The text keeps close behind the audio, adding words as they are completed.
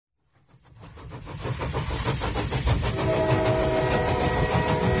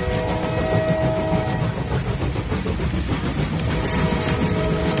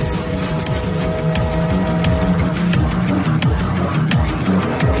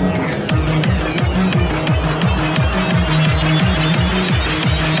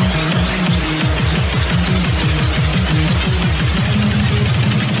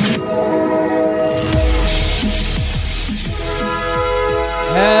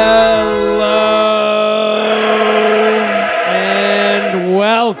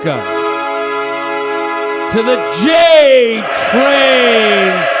to the J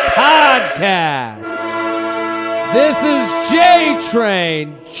Train Podcast. This is J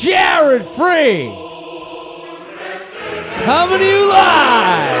Train, Jared Free, coming to you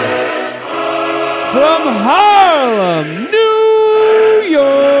live from Harlem, New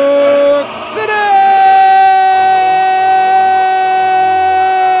York City.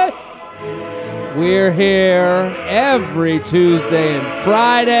 We're here every Tuesday and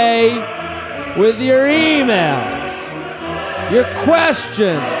Friday with your emails, your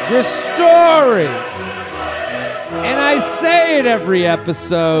questions, your stories. And I say it every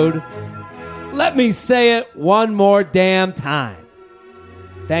episode. Let me say it one more damn time.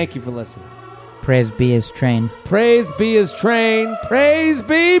 Thank you for listening. Praise be his train. Praise be his train. Praise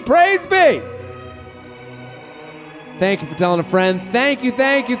be, praise be. Thank you for telling a friend. Thank you.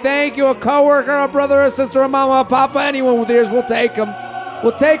 A coworker, a brother, a sister, a mama, a papa, anyone with ears, we'll take them.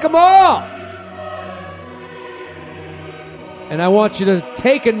 We'll take them all. And I want you to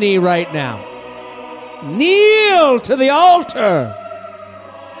take a knee right now. Kneel to the altar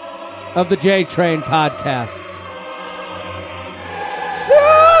of the J Train Podcast.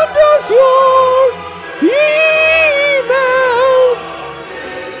 Send us your emails.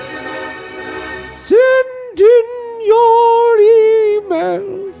 Send in your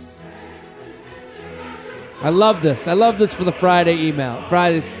emails. I love this. I love this for the Friday email.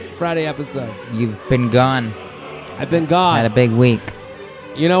 Friday episode. You've been gone. I've been gone. Had a big week.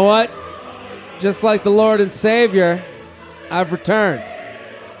 You know what? Just like the Lord and Savior, I've returned.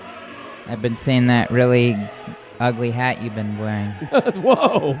 I've been seeing that really ugly hat you've been wearing.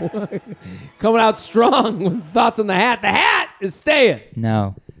 Whoa. Coming out strong with thoughts on the hat. The hat is staying.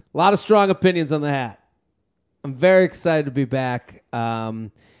 No. A lot of strong opinions on the hat. I'm very excited to be back.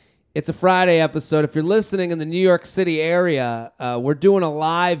 It's a Friday episode. If you're listening in the New York City area, we're doing a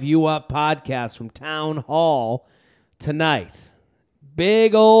live U Up podcast from Town Hall tonight.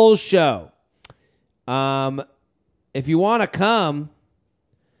 Big old show. If you want to come,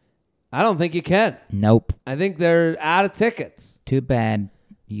 I don't think you can. Nope. I think they're out of tickets. Too bad.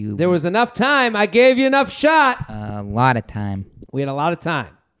 There was enough time. I gave you enough shot. A lot of time. We had a lot of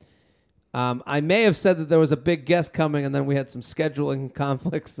time. I may have said that there was a big guest coming, and then we had some scheduling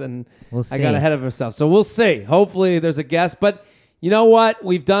conflicts, and We'll see. I got ahead of ourselves. So we'll see. Hopefully there's a guest. But you know what?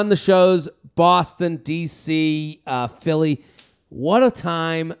 We've done the shows, Boston, D.C., Philly. What a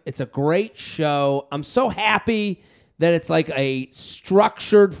time. It's a great show. I'm so happy that it's like a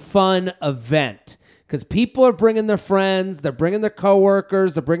structured, fun event because people are bringing their friends, they're bringing their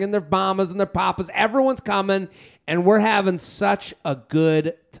coworkers, they're bringing their mamas and their papas. Everyone's coming, and we're having such a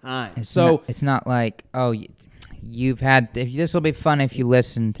good time. It's not like, oh, you've had... This will be fun if you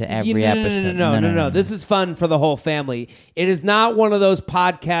listen to every episode. No. This is fun for the whole family. It is not one of those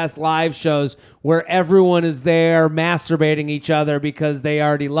podcast live shows where everyone is there masturbating each other because they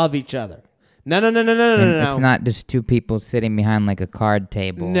already love each other. No. It's not just two people sitting behind like a card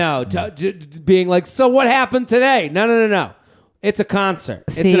table. No, being like, so what happened today? No. It's a concert.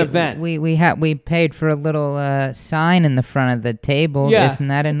 It's an event. We paid for a little sign in the front of the table. Yeah. Isn't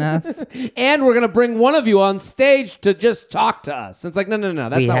that enough? And we're going to bring one of you on stage to just talk to us. It's like, no. That's not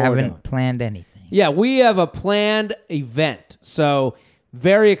what we're doing. We haven't planned anything. Yeah, we have a planned event. So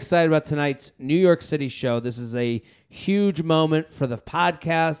very excited about tonight's New York City show. This is a huge moment for the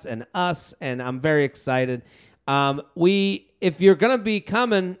podcast and us, and I'm very excited. If you're going to be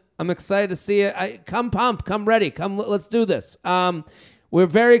coming, I'm excited to see it. Come pumped, come ready, let's do this. We're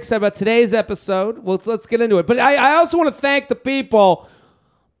very excited about today's episode. Well, let's get into it. But I also want to thank the people,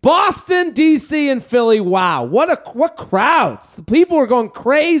 Boston, D.C., and Philly. Wow, what crowds. The people were going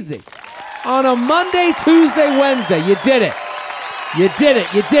crazy. On a Monday, Tuesday, Wednesday, you did it. You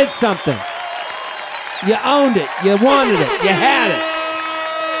did something. You owned it. You wanted it. You had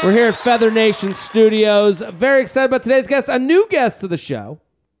it. We're here at Feather Nation Studios. Very excited about today's guest, a new guest to the show.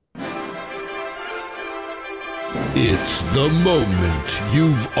 It's the moment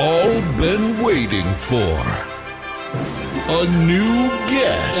you've all been waiting for. A new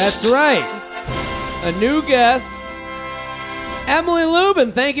guest. That's right. A new guest. Emily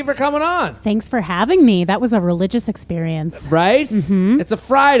Lubin, thank you for coming on. Thanks for having me. That was a religious experience. Right? Mm-hmm. It's a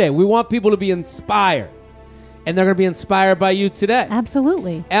Friday. We want people to be inspired. And they're going to be inspired by you today.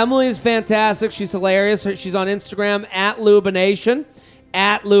 Absolutely. Emily is fantastic. She's hilarious. She's on Instagram at Lubination.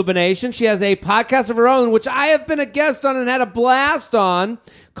 She has a podcast of her own, which I have been a guest on and had a blast on,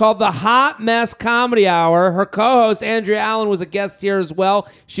 called The Hot Mess Comedy Hour. Her co-host, Andrea Allen, was a guest here as well.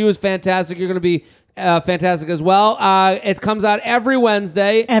 She was fantastic. You're going to be fantastic as well. It comes out every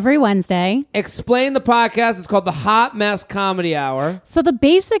Wednesday. Every Wednesday. Explain the podcast. It's called the Hot Mess Comedy Hour. So the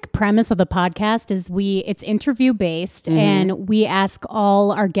basic premise of the podcast is it's interview based, and we ask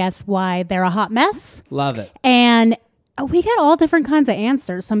all our guests why they're a hot mess. Love it. And we get all different kinds of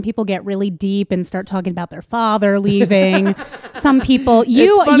answers. Some people get really deep and start talking about their father leaving. Some people,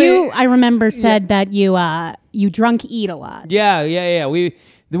 I remember said that you drunk eat a lot. Yeah.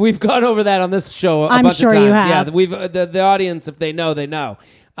 We've gone over that on this show. I'm bunch sure of times. you have. Yeah, we've the audience, if they know, they know.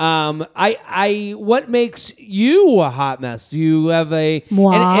 What makes you a hot mess? Do you have a?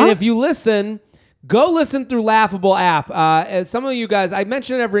 And if you listen, go listen through Laughable app. As some of you guys, I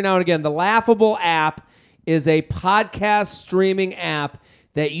mention it every now and again. The Laughable app is a podcast streaming app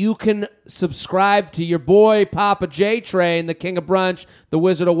that you can subscribe to your boy Papa J Train, the King of Brunch, the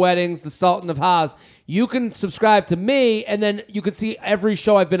Wizard of Weddings, the Sultan of Haas. You can subscribe to me, and then you can see every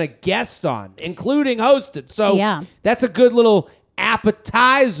show I've been a guest on, including hosted. So that's a good little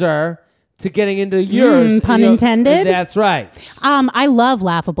appetizer to getting into yours. Pun intended. That's right. I love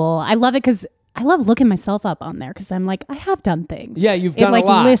Laughable. I love it because I love looking myself up on there because I'm like, I have done things. Yeah, you've done a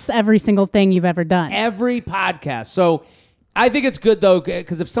lot. It lists every single thing you've ever done. Every podcast. So I think it's good, though,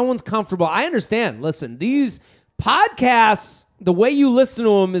 because if someone's comfortable, I understand. Listen, these podcasts, the way you listen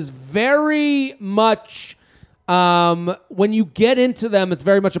to them is very much, when you get into them, it's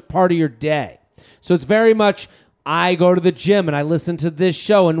very much a part of your day. So it's very much, I go to the gym and I listen to this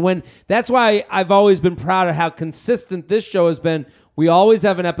show. And that's why I've always been proud of how consistent this show has been. We always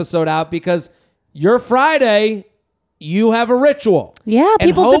have an episode out because your Friday, you have a ritual. Yeah,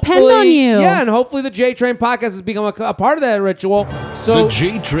 people depend on you. Yeah, and hopefully the J Train podcast has become a part of that ritual. So the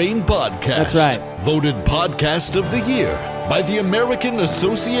J Train podcast. That's right. Voted Podcast of the Year by the American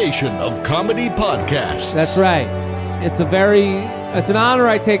Association of Comedy Podcasts. That's right. It's an honor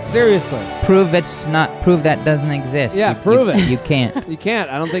I take seriously. Prove that doesn't exist. Yeah, prove it. You can't. You can't.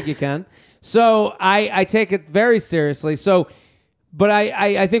 I don't think you can. So I take it very seriously. So, but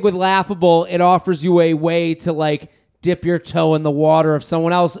I think with Laughable, it offers you a way to like dip your toe in the water of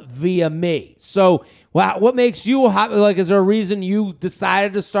someone else via me. So, wow, what makes you hot? Like, is there a reason you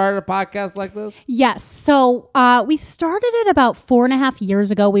decided to start a podcast like this? Yes. So we started it about 4.5 years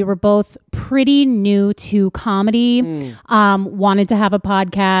ago. We were both pretty new to comedy, wanted to have a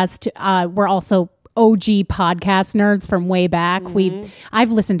podcast. We're also OG podcast nerds from way back.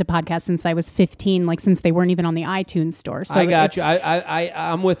 I've listened to podcasts since I was 15, like since they weren't even on the iTunes store. So I got you.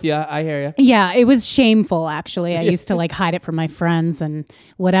 I'm with you. I hear you. Yeah, it was shameful actually. I used to like hide it from my friends and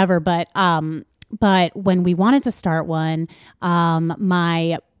whatever. But when we wanted to start one,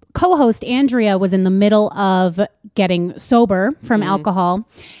 my co-host Andrea was in the middle of getting sober from alcohol.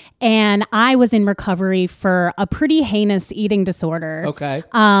 And I was in recovery for a pretty heinous eating disorder. Okay.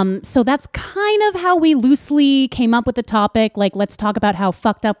 So that's kind of how we loosely came up with the topic. Like, let's talk about how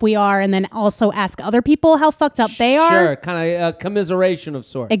fucked up we are, and then also ask other people how fucked up they are. Sure, kind of commiseration of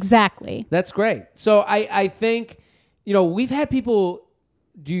sorts. Exactly. That's great. So I think, we've had people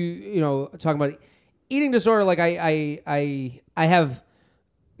talking about eating disorder. Like I have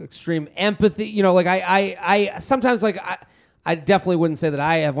extreme empathy. Like I sometimes like I definitely wouldn't say that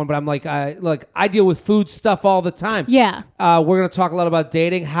I have one, but I'm like, I deal with food stuff all the time. Yeah. We're going to talk a lot about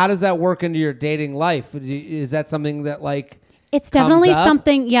dating. How does that work into your dating life? Is that something that it's definitely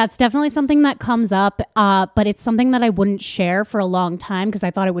something. Yeah, it's definitely something that comes up. But it's something that I wouldn't share for a long time because I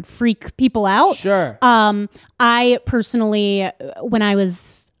thought it would freak people out. Sure. I personally, when I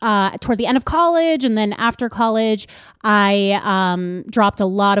was toward the end of college and then after college, I dropped a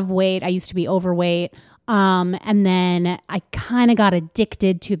lot of weight. I used to be overweight. And then I kind of got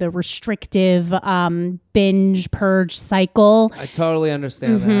addicted to the restrictive binge purge cycle. I totally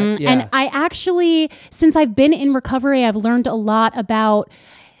understand that. Yeah. And I actually, since I've been in recovery, I've learned a lot about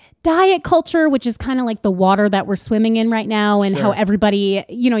diet culture, which is kind of like the water that we're swimming in right now, and how everybody,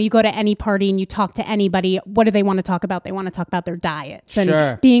 you go to any party and you talk to anybody, what do they want to talk about? They want to talk about their diets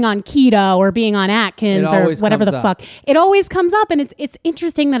and being on keto or being on Atkins or whatever the fuck. It always comes up, and it's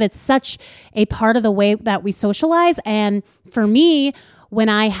interesting that it's such a part of the way that we socialize. And for me, when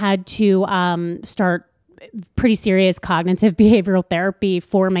I had to start pretty serious cognitive behavioral therapy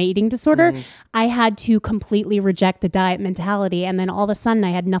for my eating disorder, I had to completely reject the diet mentality. And then all of a sudden I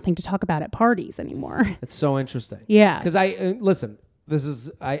had nothing to talk about at parties anymore. It's so interesting. Yeah. Because listen,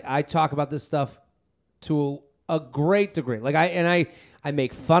 I talk about this stuff to a great degree. Like I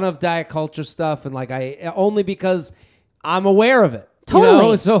make fun of diet culture stuff, and only because I'm aware of it.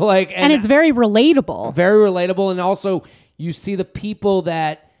 Totally. So and it's very relatable. Very relatable. And also you see the people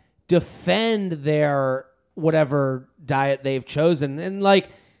that defend their whatever diet they've chosen, and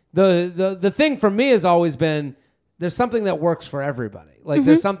the thing for me has always been there's something that works for everybody. Like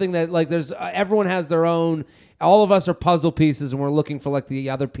there's something that like there's everyone has their own. All of us are puzzle pieces, and we're looking for like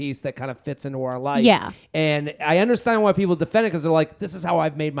the other piece that kind of fits into our life. Yeah. And I understand why people defend it because they're like, this is how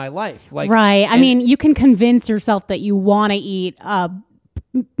I've made my life. Like, right. I mean, you can convince yourself that you want to eat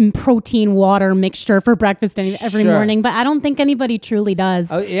protein water mixture for breakfast every morning, but I don't think anybody truly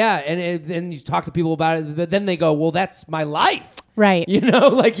does. Yeah, and you talk to people about it, but then they go, well, that's my life. Right. You know,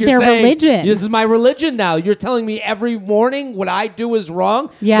 like you're their saying, religion. This is my religion now. You're telling me every morning what I do is wrong?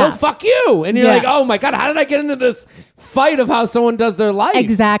 Yeah. No, fuck you. And you're like, oh my God, how did I get into this fight of how someone does their life?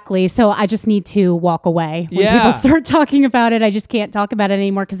 Exactly. So I just need to walk away. When people start talking about it, I just can't talk about it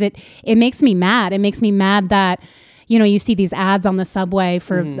anymore because it makes me mad. It makes me mad that you see these ads on the subway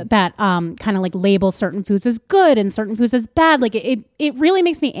for that kind of like label certain foods as good and certain foods as bad. Like it really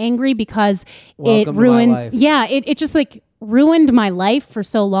makes me angry because Welcome it ruined. to my life. Yeah, it just like ruined my life for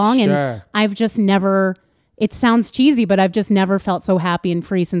so long, and I've just never. It sounds cheesy, but I've just never felt so happy and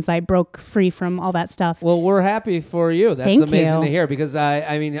free since I broke free from all that stuff. Well, we're happy for you. That's Thank amazing you. to hear because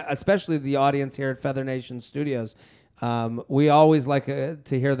I mean, especially the audience here at Feather Nation Studios, we always like to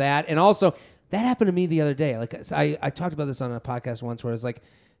hear that, and also. That happened to me the other day. Like I talked about this on a podcast once where it's like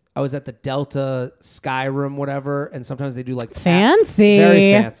I was at the Delta Sky Room, whatever, and sometimes they do like fancy,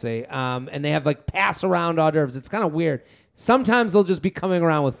 very fancy, and they have like pass around hors d'oeuvres. It's kind of weird. Sometimes they'll just be coming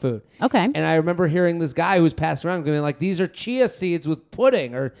around with food. Okay. And I remember hearing this guy who was passing around going like, "These are chia seeds with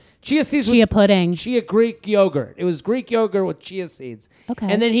pudding, or chia pudding, chia Greek yogurt." It was Greek yogurt with chia seeds.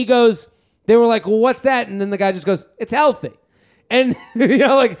 Okay. And then they were like, "Well, what's that?" And then the guy just goes, "It's healthy." And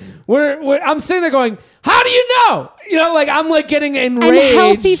like I'm sitting there going, how do you know? Like I'm like getting enraged. And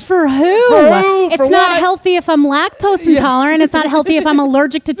healthy for who? It's for not what? Healthy if I'm lactose intolerant. It's not healthy if I'm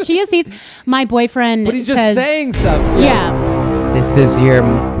allergic to chia seeds. My boyfriend But he's just saying stuff. Yeah. This is your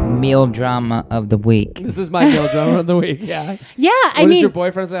meal drama of the week. This is my meal drama of the week. Yeah. Yeah. What does your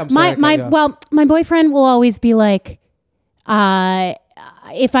boyfriend say? I'm sorry. My boyfriend will always be like,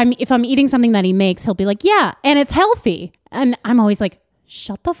 if I'm eating something that he makes, he'll be like, yeah, and it's healthy. And I'm always like,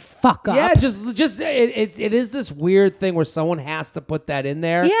 shut the fuck up. Yeah, just it is this weird thing where someone has to put that in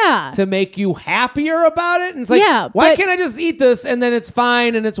there to make you happier about it. And it's like, why can't I just eat this and then it's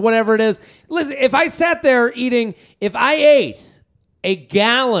fine and it's whatever it is? Listen, if I sat there if I ate a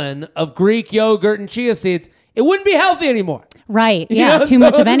gallon of Greek yogurt and chia seeds, it wouldn't be healthy anymore. Right. Yeah, too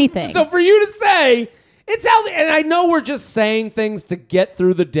much of anything. So for you to say it's healthy, and I know we're just saying things to get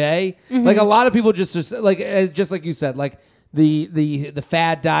through the day. Like a lot of people just like you said, like the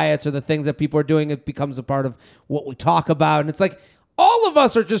fad diets or the things that people are doing. It becomes a part of what we talk about, and it's like all of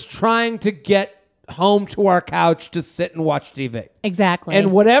us are just trying to get home to our couch to sit and watch TV. Exactly.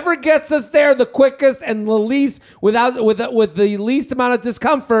 And whatever gets us there the quickest and the least with the least amount of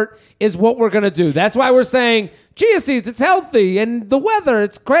discomfort is what we're going to do. That's why we're saying chia seeds, it's healthy, and the weather,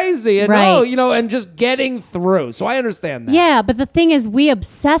 it's crazy, and and just getting through. So I understand that. Yeah, but the thing is, we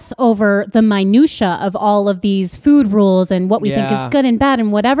obsess over the minutia of all of these food rules and what we think is good and bad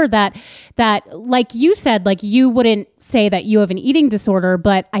and whatever that like you said, like you wouldn't say that you have an eating disorder,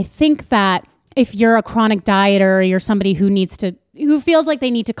 but I think that if you're a chronic dieter or you're somebody who feels like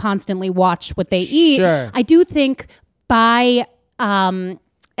they need to constantly watch what they eat, I do think I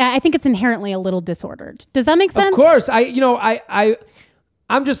think it's inherently a little disordered. Does that make sense? Of course. I'm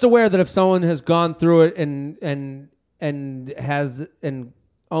just aware that if someone has gone through it and has and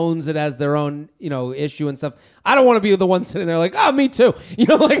owns it as their own, issue and stuff, I don't want to be the one sitting there like, oh, me too. I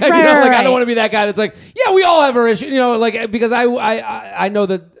don't want to be that guy that's like, yeah, we all have our issue, because I know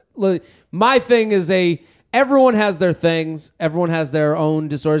that my thing is everyone has their things. Everyone has their own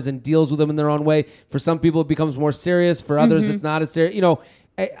disorders and deals with them in their own way. For some people, it becomes more serious. For others, it's not as serious.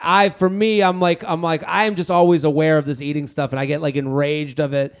 For me, I'm like, I am just always aware of this eating stuff, and I get like enraged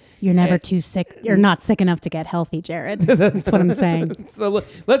of it. You're never too sick. You're not sick enough to get healthy, Jared. That's what I'm saying. So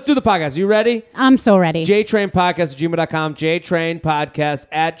let's do the podcast. You ready? I'm so ready. JTrainPodcast@gmail.com.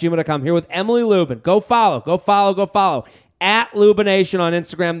 JTrainPodcast@gmail.com. Here with Emily Lubin. Go follow. At Lubination on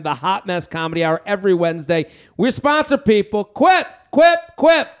Instagram, the Hot Mess Comedy Hour every Wednesday. We're sponsored, people. Quip.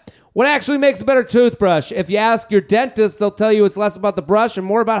 What actually makes a better toothbrush? If you ask your dentist, they'll tell you it's less about the brush and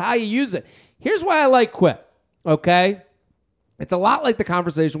more about how you use it. Here's why I like Quip, okay? It's a lot like the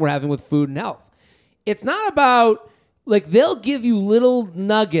conversation we're having with food and health. It's not about, like, they'll give you little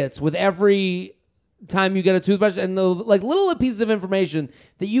nuggets with every time you get a toothbrush, and like little pieces of information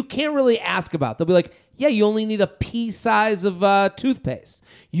that you can't really ask about. They'll be like, yeah, you only need a pea size of toothpaste.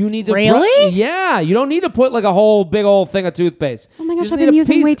 You need to really? Yeah, you don't need to put like a whole big old thing of toothpaste. Oh my gosh, I've been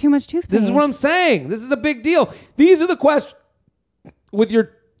using way too much toothpaste. This is what I'm saying. This is a big deal. These are the questions with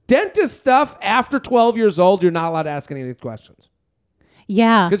your dentist stuff after 12 years old, you're not allowed to ask any of these questions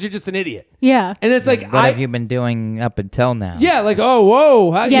Yeah. because you're just an idiot. Yeah. And it's like, What have you been doing up until now? Yeah, like, oh,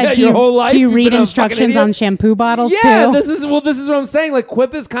 whoa. Your whole life. Do you you've read been a fucking instructions idiot? on shampoo bottles Yeah, too? this is what I'm saying. Like,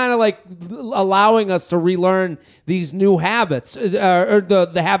 Quip is kind of like allowing us to relearn these new habits, or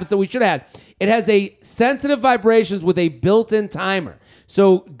the habits that we should have had. It has a sensitive vibrations with a built-in timer.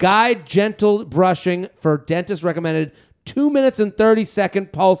 So guide gentle brushing for dentist recommended 2 minutes and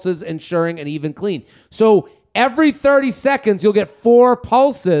 30-second pulses, ensuring an even clean. So every 30 seconds, you'll get 4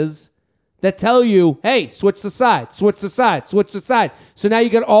 pulses that tell you, hey, switch the side, switch the side, switch the side. So now you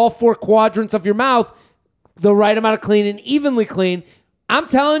get all 4 quadrants of your mouth, the right amount of clean and evenly clean. I'm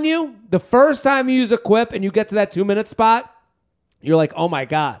telling you, the first time you use a Quip and you get to that 2-minute spot, you're like, oh my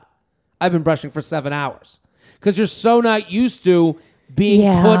God, I've been brushing for 7 hours. Because you're so not used to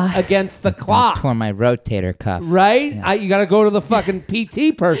being put against the clock. I tore my rotator cuff. Right? Yeah. You got to go to the fucking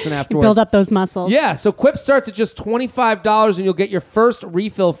PT person afterwards. Build up those muscles. Yeah, so Quip starts at just $25 and you'll get your first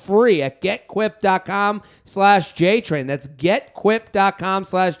refill free at getquip.com/JTrain. That's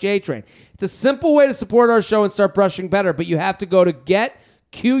getquip.com/JTrain. It's a simple way to support our show and start brushing better, but you have to go to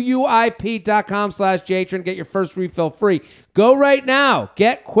getquip.com/JTrain and get your first refill free. Go right now.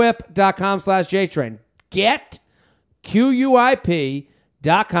 Getquip.com/JTrain.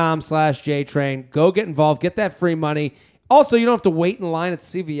 QUIP.com/JTrain. Go get involved. Get that free money. Also, you don't have to wait in line at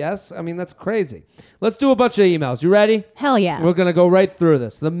CVS. I mean, that's crazy. Let's do a bunch of emails. You ready? Hell yeah. We're going to go right through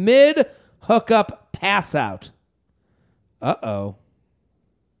this. The mid-hookup pass-out. Uh-oh.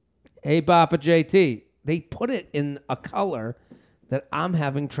 Hey, Bappa JT. They put it in a color that I'm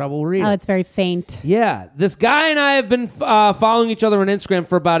having trouble reading. Oh, it's very faint. Yeah. This guy and I have been following each other on Instagram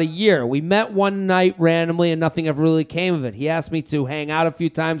for about a year. We met one night randomly and nothing ever really came of it. He asked me to hang out a few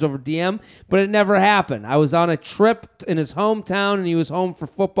times over DM, but it never happened. I was on a trip in his hometown and he was home for a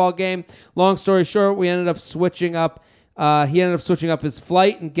football game. Long story short, we ended up switching up. He ended up switching up his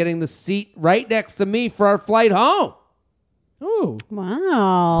flight and getting the seat right next to me for our flight home. Ooh.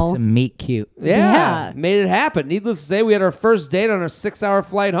 Wow. It's a meet cute. Yeah, made it happen. Needless to say, we had our first date on our 6-hour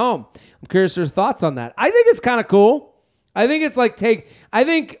flight home. I'm curious your thoughts on that. I think it's kind of cool. I think it's like I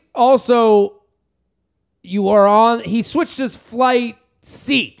think also you are on. He switched his flight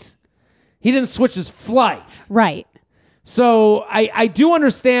seat. He didn't switch his flight. Right. So I do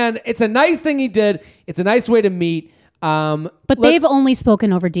understand. It's a nice thing he did. It's a nice way to meet. But they've only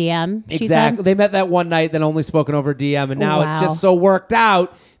spoken over DM. She Exactly. said. They met that one night, then only spoken over DM, and now Wow. it just so worked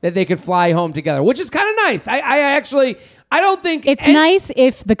out that they could fly home together, which is kind of nice. I actually don't think It's nice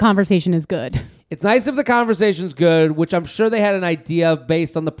if the conversation is good. It's nice if the conversation's good, which I'm sure they had an idea of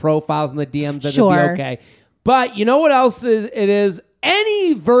based on the profiles and the DMs that Sure. it'd be okay. But you know what else it is?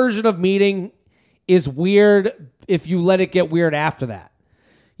 Any version of meeting is weird if you let it get weird after that.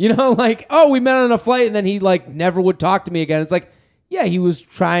 You know, like, oh, we met on a flight and then he like never would talk to me again. It's like, yeah, he was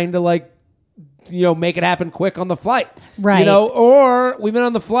trying to like, make it happen quick on the flight. Right. Or we met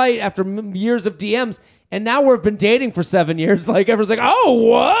on the flight after years of DMs and now we've been dating for 7 years. Like everyone's like, oh,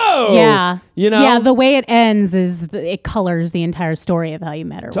 whoa. Yeah. Yeah, the way it ends is it colors the entire story of how you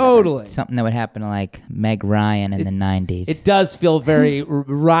met her. Totally. Something that would happen to like Meg Ryan in the 90s. It does feel very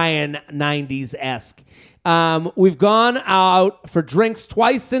Ryan 90s-esque. We've gone out for drinks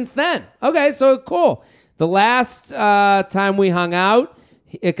twice since then. Okay, so cool. The last time we hung out,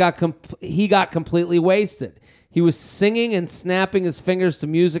 he got completely wasted. He was singing and snapping his fingers to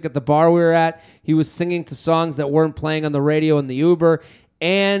music at the bar we were at. He was singing to songs that weren't playing on the radio in the Uber.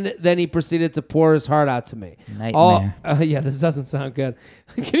 And then he proceeded to pour his heart out to me. Nightmare. Yeah, this doesn't sound good.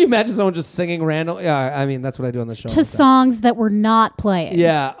 Can you imagine someone just singing random? Yeah, I mean, that's what I do on the show. To songs that were not playing.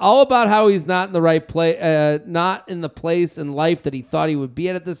 Yeah, all about how he's not in the right place, not in the place in life that he thought he would be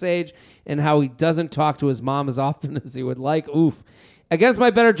at this age, and how he doesn't talk to his mom as often as he would like. Oof. Against my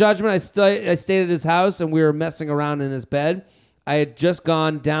better judgment, I stayed at his house, and we were messing around in his bed. I had just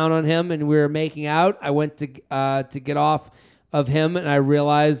gone down on him, and we were making out. I went to get off of him, and I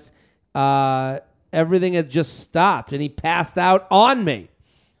realized everything had just stopped, and he passed out on me.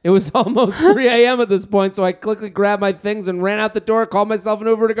 It was almost 3 a.m. at this point, so I quickly grabbed my things and ran out the door, called myself an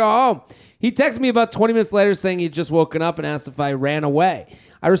Uber to go home. He texted me about 20 minutes later saying he'd just woken up and asked if I ran away.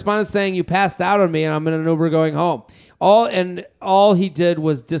 I responded saying, you passed out on me, and I'm in an Uber going home. All he did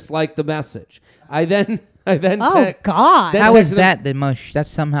was dislike the message. I then Oh, God. then How is texted him- that the most?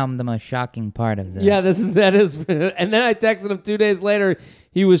 That's somehow the most shocking part of this. Yeah, that is. And then I texted him 2 days later.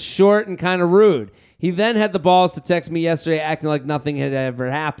 He was short and kind of rude. He then had the balls to text me yesterday acting like nothing had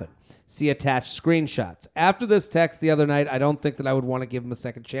ever happened. See attached screenshots. After this text the other night, I don't think that I would want to give him a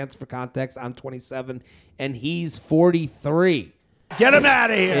second chance. For context, I'm 27 and he's 43. Get him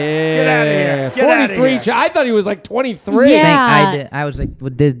out of here. Yeah. Get out of here. Get out of 43. here. I thought he was like 23. Yeah. I was like, well,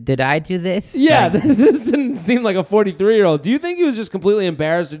 did I do this? Yeah, Like, this didn't seem like a 43-year-old. Do you think he was just completely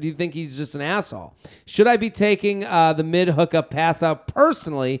embarrassed, or do you think he's just an asshole? Should I be taking the mid-hookup pass-out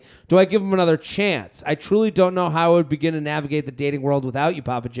personally? Do I give him another chance? I truly don't know how I would begin to navigate the dating world without you,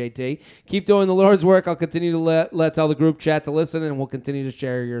 Papa JT. Keep doing the Lord's work. I'll continue to let tell the group chat to listen, and we'll continue to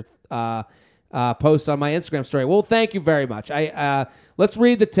share your posts on my Instagram story. Well, thank you very much. Let's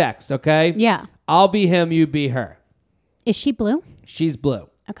read the text, okay? Yeah. I'll be him, you be her. Is she blue? She's blue.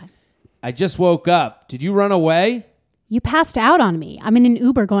 Okay. I just woke up. Did you run away? You passed out on me. I'm in an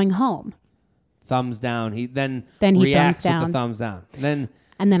Uber going home. Thumbs down. He then he reacts thumbs down. with the thumbs down.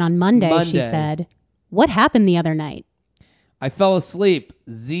 And then on Monday, she said, "What happened the other night?" I fell asleep.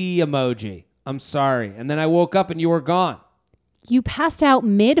 Z emoji. I'm sorry. And then I woke up and you were gone. You passed out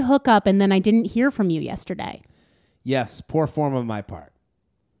mid hookup and then I didn't hear from you yesterday. Yes, poor form on my part.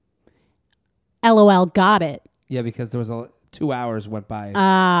 LOL, got it. Yeah, because there was 2 hours went by.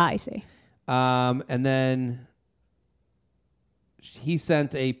 I see. And then he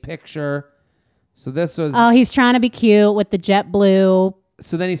sent a picture. So this was. Oh, he's trying to be cute with the JetBlue.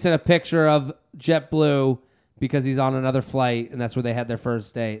 So then he sent a picture of JetBlue because he's on another flight, and that's where they had their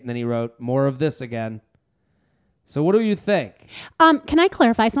first date. And then he wrote, more of this again. So what do you think? Can I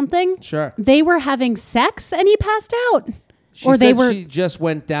clarify something? Sure. They were having sex and he passed out? She said she just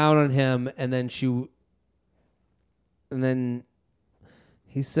went down on him, and then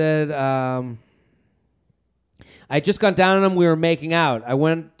he said, I had just gone down on him. We were making out. I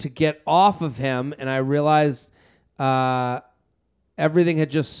went to get off of him, and I realized everything had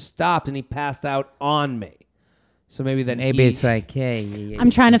just stopped, and he passed out on me. So maybe it's like, hey. I'm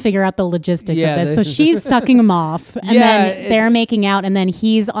trying to figure out the logistics of this. So she's sucking him off, and then they're making out, and then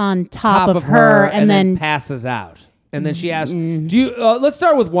he's on top of her, and then passes out. And then she asked, "Do you?" Let's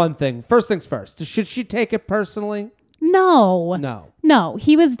start with one thing. First things first. Should she take it personally? No.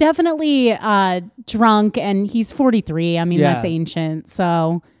 He was definitely drunk, and he's 43. I mean, that's ancient.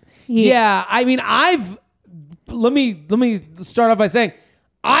 So, I mean, let me start off by saying,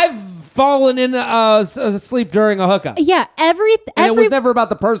 I've fallen in asleep during a hookup. Yeah, and it was never about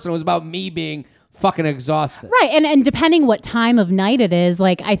the person. It was about me being fucking exhausted. Right, and depending what time of night it is,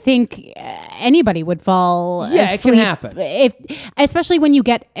 like I think anybody would fall asleep. It can happen. Especially when you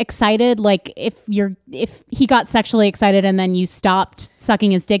get excited, like if he got sexually excited and then you stopped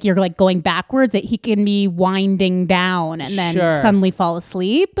sucking his dick, you're like going backwards. He can be winding down and then suddenly fall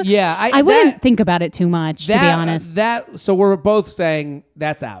asleep. Yeah, I wouldn't think about it too much, to be honest. So we're both saying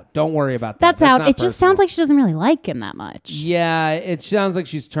that's out. Don't worry about that. That's out. It just sounds like she doesn't really like him that much. Yeah, it sounds like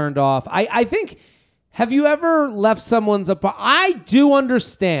she's turned off. I think. Have you ever left someone's apartment? I do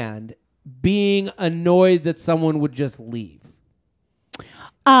understand being annoyed that someone would just leave.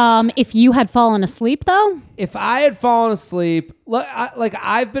 If you had fallen asleep, though? If I had fallen asleep, like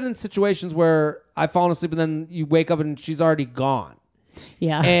I've been in situations where I've fallen asleep and then you wake up and she's already gone.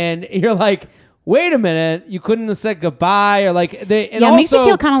 Yeah. And you're like, wait a minute, you couldn't have said goodbye, or like it makes you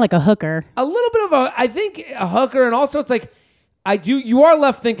feel kind of like a hooker. A little bit of I think a hooker, and also it's like you are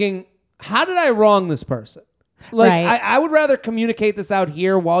left thinking, how did I wrong this person? Like, right. I would rather communicate this out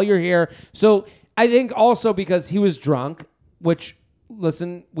here while you're here. So I think also because he was drunk, which,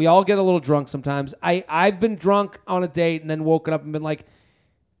 listen, we all get a little drunk sometimes. I've been drunk on a date and then woken up and been like,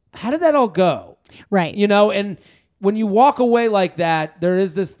 how did that all go? Right. You know, and when you walk away like that, there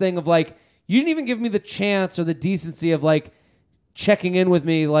is this thing of like, you didn't even give me the chance or the decency of like checking in with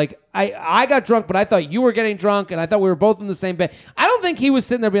me. Like I got drunk, but I thought you were getting drunk and I thought we were both in the same bed. I don't think he was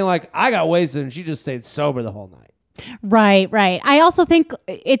sitting there being like, I got wasted and she just stayed sober the whole night. Right. I also think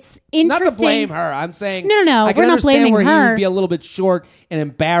it's interesting. Not to blame her. I'm saying no. I can we're not blaming where her. He would be a little bit short and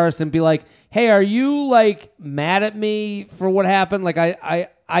embarrassed and be like, "Hey, are you like mad at me for what happened?" Like I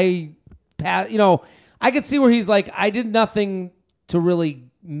could see where he's like, "I did nothing to really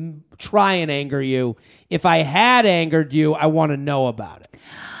try and anger you. If I had angered you, I want to know about it."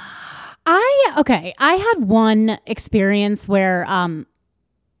 I had one experience where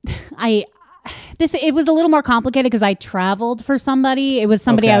it was a little more complicated because I traveled for somebody. It was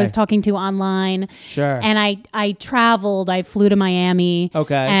somebody I was talking to online. Sure. And I traveled. I flew to Miami.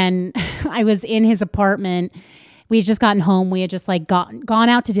 Okay. And I was in his apartment. We had just gotten home. We had just like gone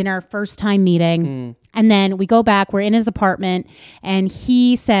out to dinner, first time meeting. And then we go back. We're in his apartment, and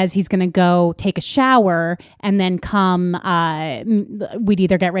he says he's going to go take a shower and then come. We'd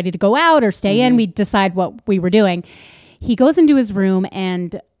either get ready to go out or stay in. We'd decide what we were doing. He goes into his room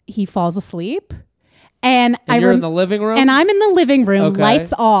and he falls asleep. And you're in the living room? And I'm in the living room, Okay.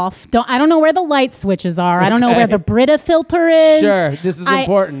 lights off. I don't know where the light switches are. I don't know where the Brita filter is. Sure, this is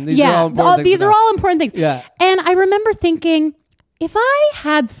important. These are all important things these to are know. all important things. Yeah. And I remember thinking, if I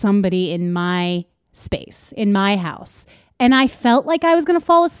had somebody in my space, in my house, and I felt like I was going to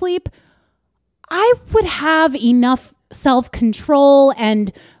fall asleep, I would have enough self-control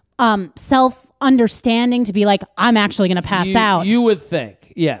and self-understanding to be like, I'm actually going to pass out. You would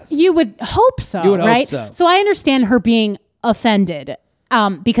think, yes. You would hope so, You would hope right? so. I understand her being offended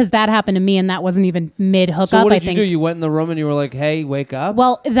because that happened to me and that wasn't even mid-hookup. So what I did you think. do? You went in the room and you were like, hey, wake up?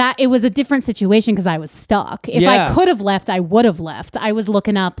 Well, it was a different situation because I was stuck. If Yeah. I could have left, I would have left. I was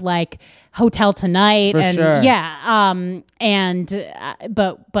looking up like Hotel Tonight, For and sure.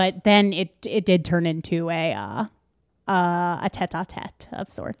 but then it did turn into a tete-a-tete of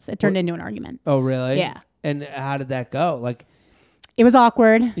sorts. It turned into an argument. Oh, really? Yeah. And how did that go? Like, It was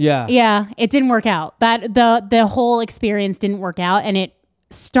awkward. Yeah. Yeah. It didn't work out. That the whole experience didn't work out, and it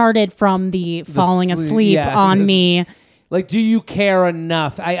started from the falling sleep- asleep yeah. on me. like, do you care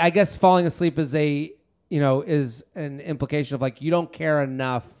enough? I guess falling asleep is is an implication of like, you don't care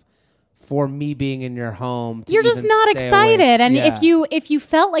enough for me being in your home. To You're just even not stay excited. awake. And Yeah. if you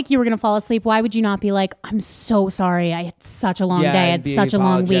felt like you were going to fall asleep, why would you not be like, I'm so sorry. I had such a long Yeah, day. I and had be such a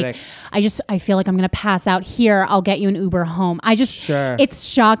long apologetic. week. I feel like I'm going to pass out here. I'll get you an Uber home. Sure. It's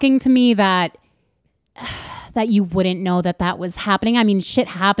shocking to me that you wouldn't know that was happening. I mean, shit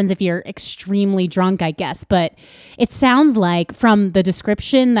happens if you're extremely drunk, I guess. But it sounds like from the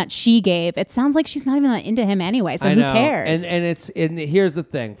description that she gave, it sounds like she's not even that into him anyway. So I who know. cares? And here's the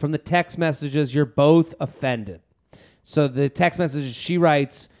thing. From the text messages, you're both offended. So the text messages, she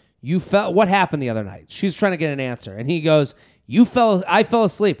writes, what happened the other night? She's trying to get an answer. And he goes, I fell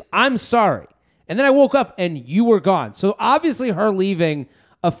asleep. I'm sorry. And then I woke up and you were gone. So obviously her leaving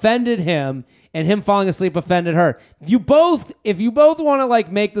offended him, and him falling asleep offended her. If you both want to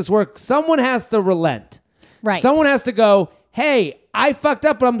like make this work, someone has to relent. Right. Someone has to go, hey, I fucked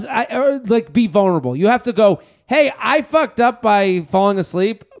up, but be vulnerable. You have to go, hey, I fucked up by falling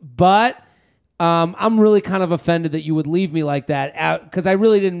asleep, but I'm really kind of offended that you would leave me like that because I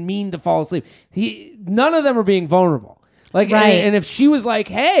really didn't mean to fall asleep. None of them are being vulnerable. Like, Right. and if she was like,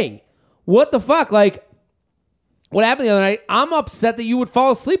 hey, what the fuck? Like, what happened the other night? I'm upset that you would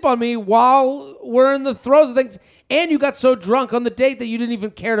fall asleep on me while we're in the throes of things. And you got so drunk on the date that you didn't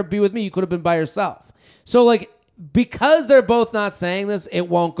even care to be with me. You could have been by yourself. So, like, because they're both not saying this, it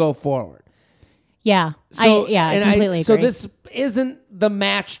won't go forward. yeah. So, I completely agree. So this isn't the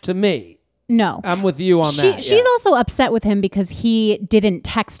match to me. No. I'm with you on that. She's also upset with him because he didn't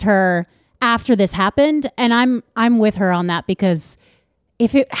text her after this happened, and I'm with her on that because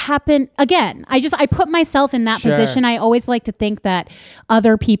if it happened again, I put myself in that Sure. position. I always like to think that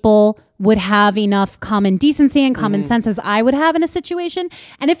other people would have enough common decency and common sense as I would have in a situation.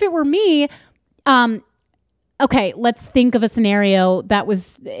 And if it were me, okay, let's think of a scenario that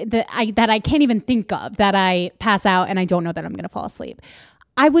I can't even think of, that I pass out and I don't know that I'm going to fall asleep.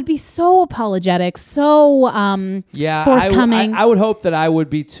 I would be so apologetic, so forthcoming. I would hope that I would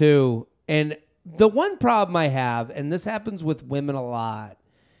be too. And the one problem I have, and this happens with women a lot,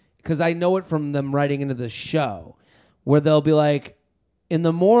 because I know it from them writing into the show, where they'll be like, in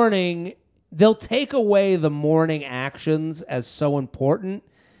the morning, they'll take away the morning actions as so important,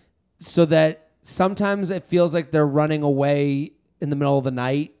 so that sometimes it feels like they're running away in the middle of the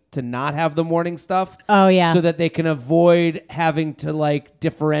night to not have the morning stuff. Oh, yeah. So that they can avoid having to like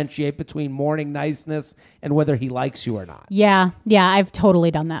differentiate between morning niceness and whether he likes you or not. Yeah, I've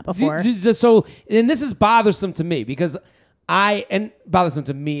totally done that before. So, and this is bothersome to me because bothersome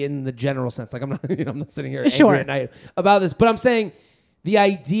to me in the general sense. Like I'm not sitting here Sure. angry at night about this, but I'm saying the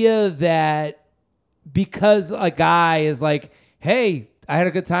idea that because a guy is like, hey, I had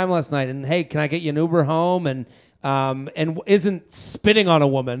a good time last night, and hey, can I get you an Uber home? And isn't spitting on a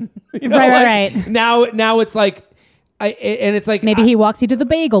woman. Right. Now it's like, it's like Maybe he walks you to the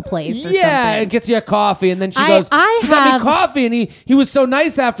bagel place or something. it gets you a coffee, and then she I goes, got he got me coffee, and he was so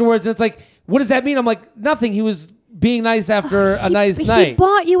nice afterwards, and it's like, what does that mean? I'm like, nothing. He was being nice after a nice night. He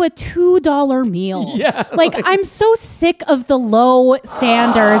bought you a $2 meal. Yeah, like I'm so sick of the low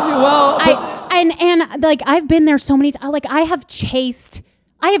standards. Well, and like I've been there so many times. Like I have chased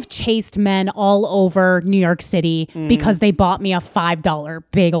men all over New York City because they bought me a $5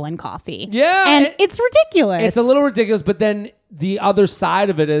 bagel and coffee. Yeah, and it's ridiculous. It's a little ridiculous, but then the other side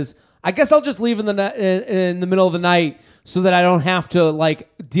of it is, I guess I'll just leave in the middle of the night so that I don't have to like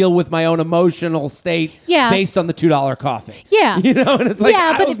deal with my own emotional state based on the $2 coffee. Yeah. You know, and it's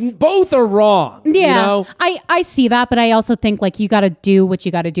like both are wrong. Yeah. You know? I see that, but I also think like you got to do what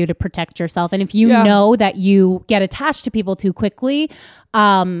you got to do to protect yourself. And if you know that you get attached to people too quickly,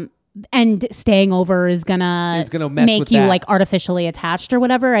 and staying over is gonna make you like artificially attached or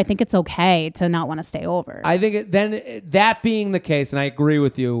whatever, I think it's okay to not want to stay over. I think then that being the case, and I agree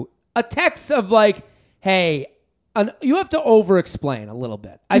with you, a text of like, hey, you have to over-explain a little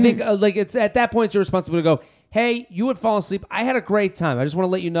bit. I think like it's at that point it's your responsibility to go, hey, you would fall asleep. I had a great time. I just want to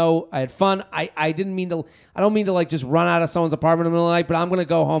let you know I had fun. I don't mean to like just run out of someone's apartment in the middle of the night, but I'm going to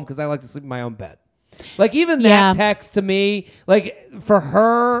go home because I like to sleep in my own bed. Like even that text to me, like for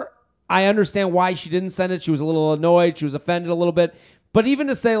her, I understand why she didn't send it. She was a little annoyed. She was offended a little bit. But even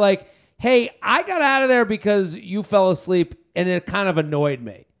to say like, hey, I got out of there because you fell asleep and it kind of annoyed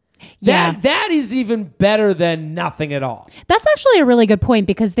me. That is even better than nothing at all. That's actually a really good point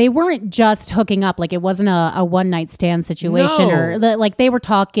because they weren't just hooking up. Like it wasn't a one night stand situation or like they were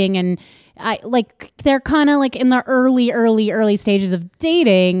talking and they're kind of like in the early stages of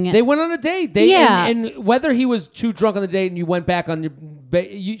dating. They went on a date. And whether he was too drunk on the date and you went back on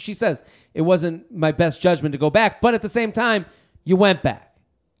she says it wasn't my best judgment to go back, but at the same time, you went back.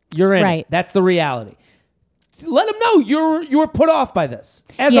 You're in. Right. That's the reality. Let him know you were put off by this,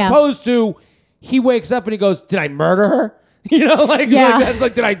 as opposed to he wakes up and he goes, "Did I murder her?" You know, like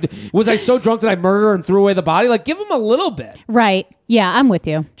that's like, was I so drunk that I murdered her and threw away the body? Like, give him a little bit, right? Yeah, I'm with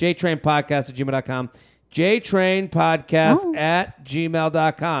you. JTrainPodcast@gmail.com. JTrainPodcast at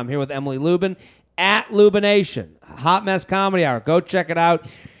gmail.com. Here with Emily Lubin at Lubination. Hot Mess Comedy Hour. Go check it out.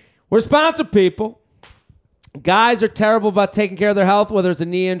 We're sponsored, people. Guys are terrible about taking care of their health, whether it's a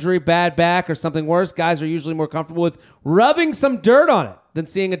knee injury, bad back, or something worse. Guys are usually more comfortable with rubbing some dirt on it than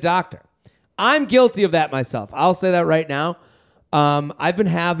seeing a doctor. I'm guilty of that myself. I'll say that right now. I've been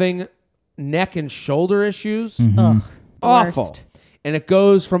having neck and shoulder issues. Ugh, awful. worst. And it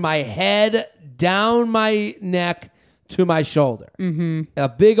goes from my head down my neck to my shoulder. Mm-hmm. A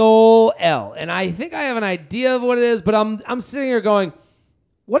big old L. And I think I have an idea of what it is, but I'm sitting here going,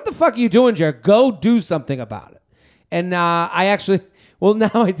 what the fuck are you doing, Jared? Go do something about it. And now I did.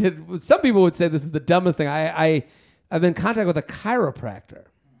 Some people would say this is the dumbest thing. I've been in contact with a chiropractor.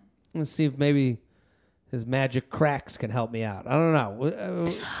 Let's see if maybe his magic cracks can help me out. I don't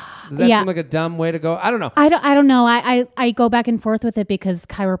know. Does that seem like a dumb way to go? I don't know. I don't know. I go back and forth with it because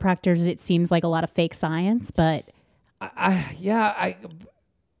chiropractors, it seems like a lot of fake science, but But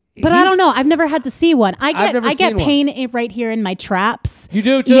I don't know. I've never had to see one. I get pain right here in my traps. You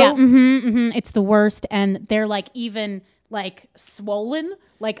do too? Yeah. Mm-hmm. It's the worst. And they're like even like swollen.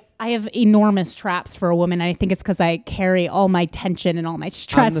 Like I have enormous traps for a woman. And I think it's because I carry all my tension and all my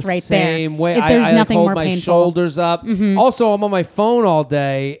stress right there. Same way. There's nothing hold more my painful. Shoulders up. Mm-hmm. Also, I'm on my phone all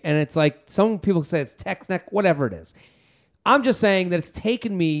day. And it's like some people say it's text neck, whatever it is. I'm just saying that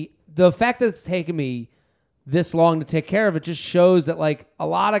the fact that it's taken me this long to take care of it just shows that like a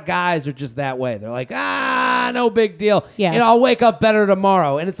lot of guys are just that way. They're like, no big deal. Yeah. And I'll wake up better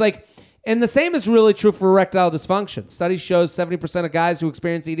tomorrow. And it's like, and the same is really true for erectile dysfunction. Study shows 70% of guys who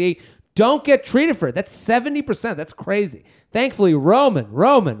experience ED don't get treated for it. That's 70%. That's crazy. Thankfully, Roman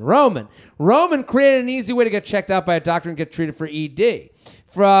created an easy way to get checked out by a doctor and get treated for ED.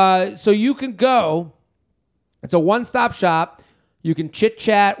 So you can go, it's a one-stop shop. You can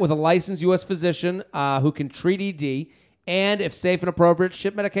chit-chat with a licensed U.S. physician who can treat ED and, if safe and appropriate,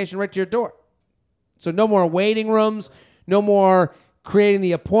 ship medication right to your door. So no more waiting rooms, no more creating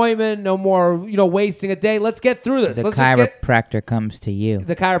the appointment, no more wasting a day. Let's get through this. The chiropractor comes to you.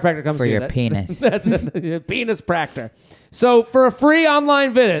 The chiropractor comes for to you. Your penis. That's a penis practor. So for a free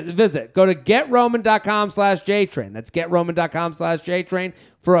online visit, go to GetRoman.com/JTrain. That's GetRoman.com/JTrain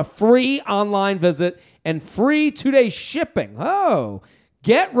for a free online visit and free 2-day shipping. Oh,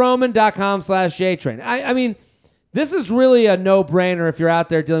 GetRoman.com/JTrain. I mean, this is really a no-brainer if you're out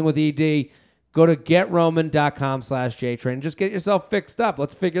there dealing with ED. Go to GetRoman.com/JTrain. Just get yourself fixed up.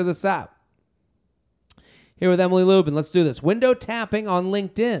 Let's figure this out. Here with Emily Lubin. Let's do this. Window tapping on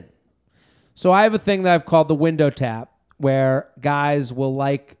LinkedIn. So I have a thing that I've called the window tap, where guys will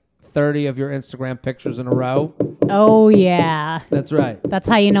like 30 of your Instagram pictures in a row. Oh, yeah. That's right. That's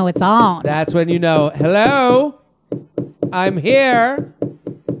how you know it's on. That's when you know, hello, I'm here,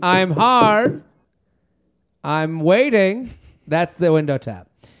 I'm hard, I'm waiting. That's the window tap.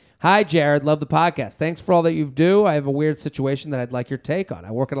 Hi, Jared. Love the podcast. Thanks for all that you do. I have a weird situation that I'd like your take on.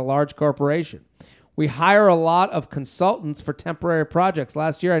 I work at a large corporation. We hire a lot of consultants for temporary projects.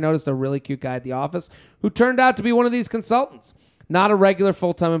 Last year, I noticed a really cute guy at the office who turned out to be one of these consultants. Not a regular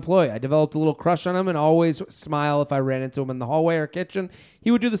full-time employee. I developed a little crush on him and always smile if I ran into him in the hallway or kitchen. He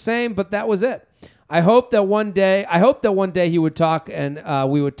would do the same, but that was it. I hope that one day he would talk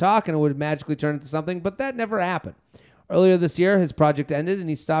and we would talk and it would magically turn into something, but that never happened. Earlier this year, his project ended and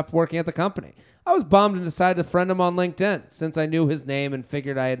he stopped working at the company. I was bummed and decided to friend him on LinkedIn since I knew his name and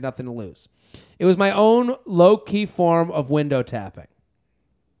figured I had nothing to lose. It was my own low-key form of window tapping.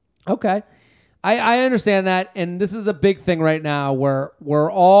 Okay. I understand that, and this is a big thing right now where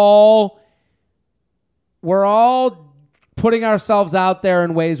we're all putting ourselves out there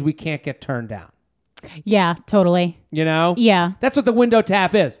in ways we can't get turned down. Yeah, totally. You know? Yeah. That's what the window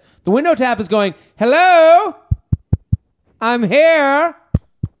tap is. The window tap is going, hello, I'm here,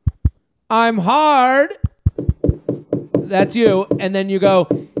 I'm hard. That's you. And then you go,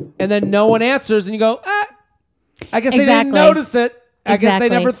 and then no one answers, and you go, I guess they didn't notice it. I guess they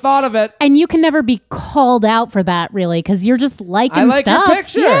never thought of it. And you can never be called out for that, really, because you're just liking stuff. I like your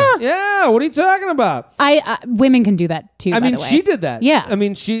picture. Yeah. What are you talking about? Women can do that too. I mean, by the way. she did that. Yeah. I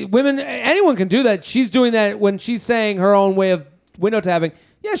mean, anyone can do that. She's doing that when she's saying her own way of window tapping.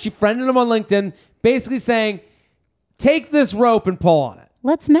 Yeah, she friended him on LinkedIn, basically saying, take this rope and pull on it.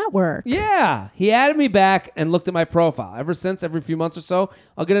 Let's network. Yeah. He added me back and looked at my profile. Ever since, every few months or so,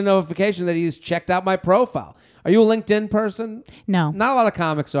 I'll get a notification that he's checked out my profile. Are you a LinkedIn person? No. Not a lot of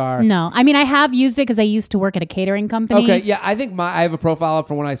comics are. No. I mean, I have used it because I used to work at a catering company. Okay, yeah. I think I have a profile up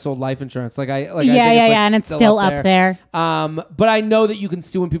from when I sold life insurance. Yeah, and it's still up there. But I know that you can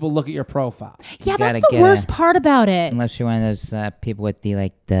see when people look at your profile. Yeah, that's the worst part about it. Unless you're one of those people with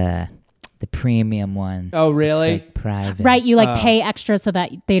the premium one. Oh, really? It's like private. Right, you pay extra so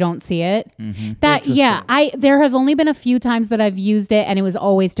that they don't see it. Mm-hmm. There have only been a few times that I've used it, and it was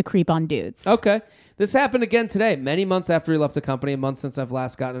always to creep on dudes. Okay. This happened again today, many months after he left the company, a month since I've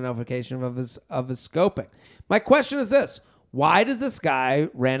last gotten a notification of his scoping. My question is this. Why does this guy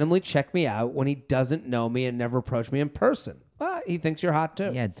randomly check me out when he doesn't know me and never approach me in person? Well, he thinks you're hot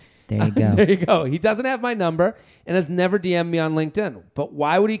too. Yeah, there you go. There you go. He doesn't have my number and has never DM'd me on LinkedIn. But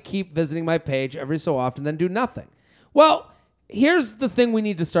why would he keep visiting my page every so often then do nothing? Well, here's the thing we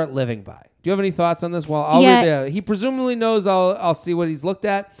need to start living by. Do you have any thoughts on this? Well, I'll read it. He presumably knows I'll see what he's looked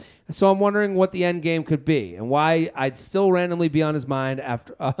at. So I'm wondering what the end game could be and why I'd still randomly be on his mind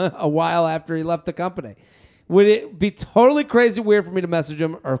after a while after he left the company. Would it be totally crazy weird for me to message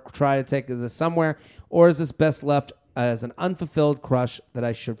him or try to take this somewhere? Or is this best left as an unfulfilled crush that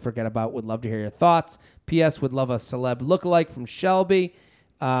I should forget about? Would love to hear your thoughts. P.S. Would love a celeb lookalike from Shelby.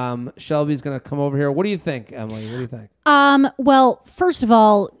 Shelby's going to come over here. What do you think, Emily? What do you think? Well, first of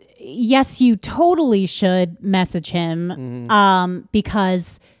all, yes, you totally should message him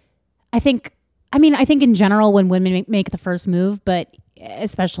because I think in general when women make the first move, but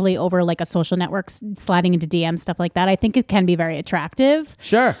especially over like a social network, sliding into DM, stuff like that, I think it can be very attractive.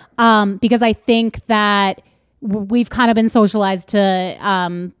 Sure. Because I think that we've kind of been socialized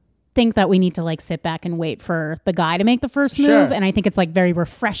to think that we need to like sit back and wait for the guy to make the first move. And I think it's like very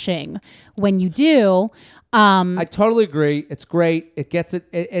refreshing when you do. I totally agree. It's great. It gets it,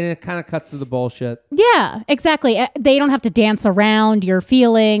 and it kind of cuts through the bullshit. Yeah, exactly. They don't have to dance around your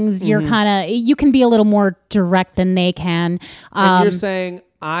feelings. You're you can be a little more direct than they can. And you're saying,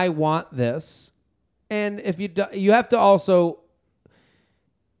 I want this. And if you have to also,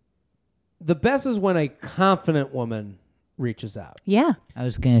 the best is when a confident woman reaches out. Yeah. I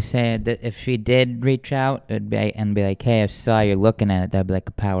was going to say that if she did reach out be like, hey, I saw you're looking at it, that'd be like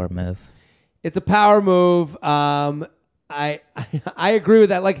a power move. It's a power move. I agree with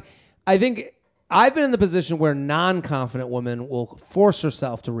that. Like, I think I've been in the position where non-confident women will force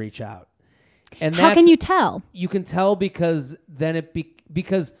herself to reach out. And how can you tell? You can tell because then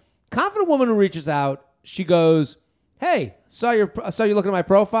because confident woman who reaches out, she goes, "Hey, saw you looking at my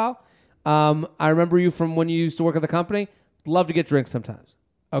profile. I remember you from when you used to work at the company. Love to get drinks sometimes."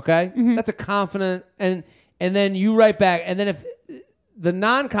 Okay, that's a confident and then you write back, and then if the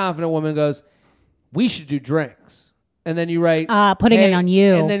non-confident woman goes, "We should do drinks," and then you write, putting it on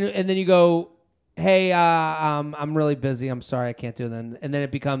you, and then you go, "Hey, I'm really busy. I'm sorry, I can't do it." And then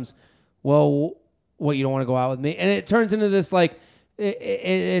it becomes, "Well, what, you don't want to go out with me?" And it turns into this like,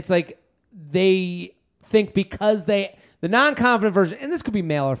 it's like they think because the non-confident version, and this could be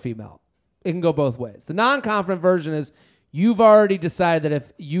male or female, it can go both ways. The non-confident version is you've already decided that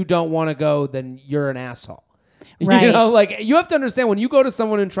if you don't want to go, then you're an asshole. Right. You know, like you have to understand when you go to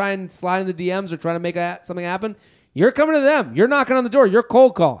someone and try and slide in the DMs or try to make something happen, you're coming to them. You're knocking on the door. You're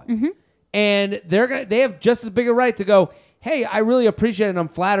cold calling. And they have just as big a right to go, "Hey, I really appreciate it and I'm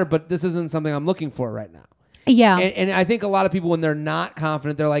flattered, but this isn't something I'm looking for right now." Yeah. And I think a lot of people, when they're not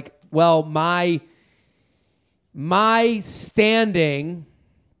confident, they're like, "Well, my my standing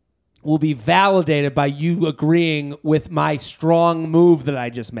will be validated by you agreeing with my strong move that I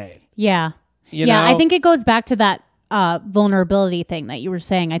just made. Yeah. You yeah, know? I think it goes back to that vulnerability thing that you were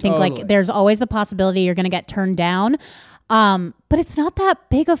saying. I think like there's always the possibility you're going to get turned down. But it's not that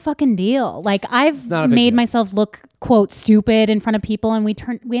big a fucking deal. Like I've made myself look quote stupid in front of people and we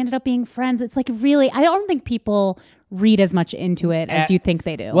ended up being friends. It's like really, I don't think people read as much into it as you think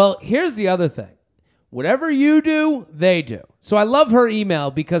they do. Well, here's the other thing. Whatever you do, they do. So I love her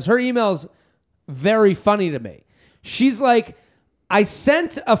email because her email is very funny to me. She's like, I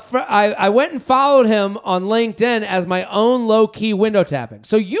went and followed him on LinkedIn as my own low-key window tapping.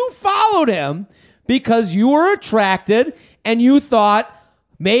 So you followed him because you were attracted and you thought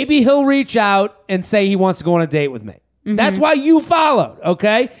maybe he'll reach out and say he wants to go on a date with me. Mm-hmm. That's why you followed,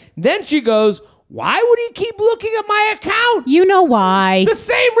 okay? Then she goes, why would he keep looking at my account? You know why. The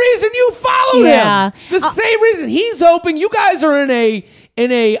same reason you followed him. The same reason. He's hoping you guys are in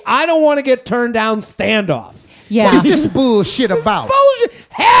a I don't want to get turned down standoff. Yeah. What is this bullshit about? Bullshit.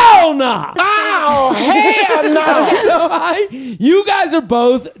 Hell no. Oh, hell no. You guys are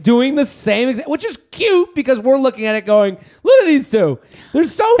both doing the same, which is cute because we're looking at it going, look at these two. They're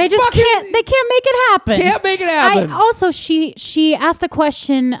so they just fucking... They can't make it happen. Can't make it happen. Also, she asked a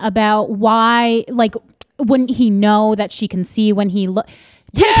question about why, like, wouldn't he know that she can see when he look?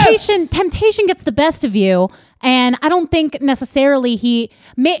 Temptation gets the best of you. And I don't think necessarily he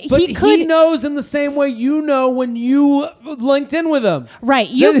knows in the same way you know when you linked in with him. Right.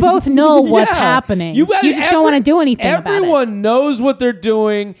 You both know what's happening. You just don't want to do anything about it. Everyone knows what they're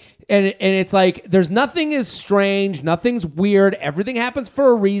doing. And it's like there's nothing is strange. Nothing's weird. Everything happens for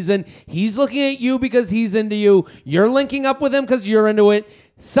a reason. He's looking at you because he's into you. You're linking up with him because you're into it.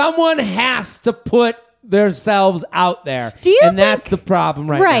 Someone has to put themselves out there. That's the problem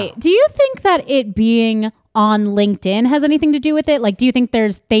right now. Right. Do you think that it being on LinkedIn has anything to do with it? Like, do you think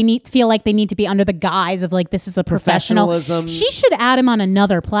feel like they need to be under the guise of like, this is a professional? Professionalism. She should add him on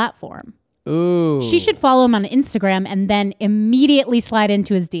another platform. Ooh. She should follow him on Instagram and then immediately slide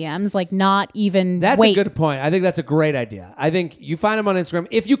into his DMs, like not even That's a good point. I think that's a great idea. I think you find him on Instagram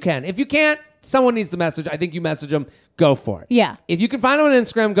if you can. If you can't, someone needs to message. I think you message him. Go for it. Yeah. If you can find him on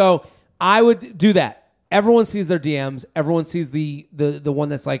Instagram, go. I would do that. Everyone sees their DMs. Everyone sees the one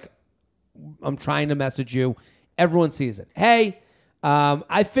that's like, I'm trying to message you. Everyone sees it. Hey,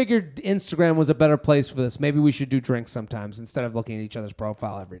 I figured Instagram was a better place for this. Maybe we should do drinks sometimes instead of looking at each other's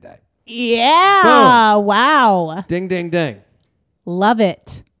profile every day. Yeah. Boom. Wow. Ding, ding, ding. Love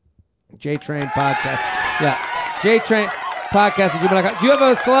it. J-Train Podcast. Yeah. J-Train Podcast. Do you have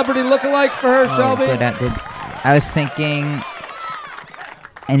a celebrity lookalike for her, Shelby? Good. I was thinking...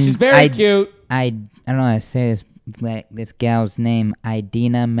 And she's very cute. I don't know how to say this gal's name.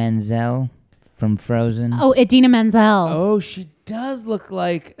 Idina Menzel from Frozen. Oh, Idina Menzel. Oh, she does look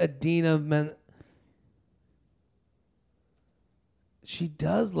like Idina Menzel. She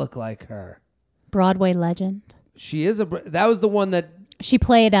does look like her. Broadway legend. She is that was the one that she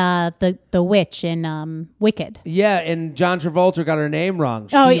played the witch in Wicked. Yeah, and John Travolta got her name wrong.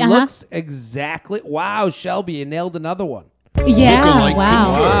 She looks exactly. Wow, Shelby, you nailed another one. Yeah, Lookalike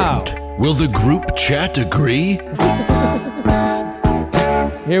wow. confirmed. Will the group chat agree?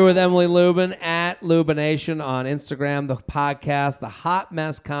 Here with Emily Lubin at Lubination on Instagram, the podcast, the Hot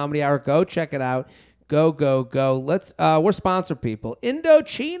Mess Comedy Hour. Go check it out. Go, go, go. We're sponsor people.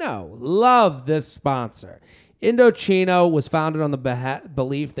 Indochino. Love this sponsor. Indochino was founded on the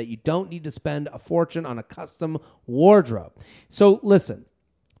belief that you don't need to spend a fortune on a custom wardrobe. So listen,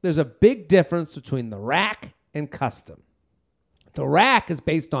 there's a big difference between the rack and custom. The rack is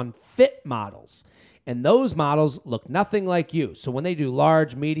based on fit models, and those models look nothing like you. So when they do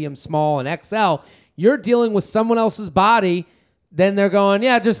large, medium, small, and XL, you're dealing with someone else's body. Then they're going,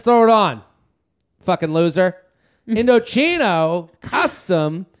 yeah, just throw it on. Fucking loser. Indochino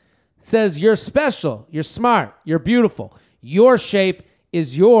Custom says you're special, you're smart, you're beautiful. Your shape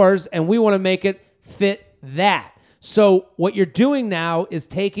is yours, and we want to make it fit that. So what you're doing now is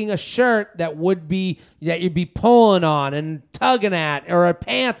taking a shirt that you'd be pulling on and tugging at, or a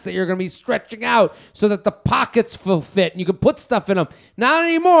pants that you're going to be stretching out so that the pockets will fit and you can put stuff in them. Not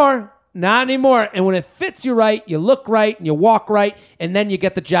anymore. Not anymore. And when it fits you right, you look right and you walk right, and then you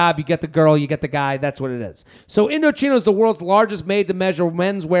get the job, you get the girl, you get the guy. That's what it is. So Indochino is the world's largest made-to-measure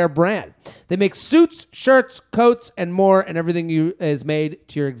menswear brand. They make suits, shirts, coats, and more, and everything is made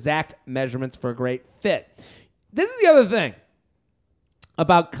to your exact measurements for a great fit. This is the other thing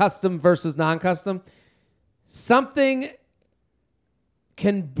about custom versus non-custom. Something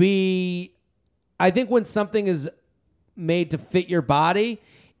can be, I think when something is made to fit your body,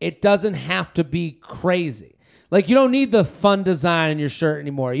 it doesn't have to be crazy. Like, you don't need the fun design in your shirt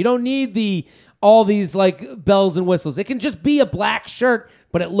anymore. You don't need all these like bells and whistles. It can just be a black shirt,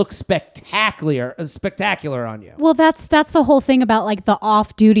 but it looks spectacular on you. Well, that's the whole thing about like the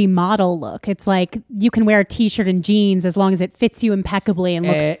off-duty model look. It's like you can wear a t-shirt and jeans as long as it fits you impeccably and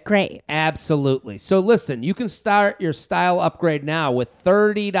looks great. Absolutely. So listen, you can start your style upgrade now with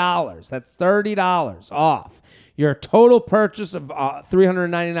 $30. That's $30 off your total purchase of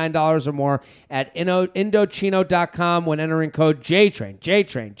 $399 or more at Indochino.com when entering code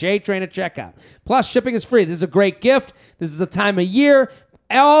JTRAIN at checkout. Plus, shipping is free. This is a great gift. This is a time of year.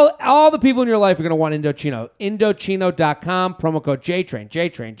 All the people in your life are going to want Indochino. Indochino.com, promo code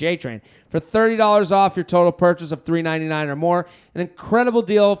JTRAIN for $30 off your total purchase of $399 or more. An incredible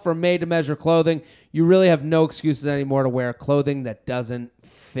deal for made-to-measure clothing. You really have no excuses anymore to wear clothing that doesn't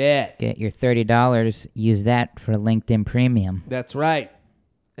fit. Get your $30. Use that for LinkedIn Premium. That's right.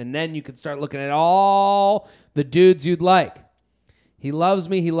 And then you can start looking at all the dudes you'd like. He loves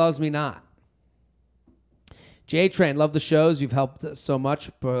me not. J-Train, love the shows. You've helped so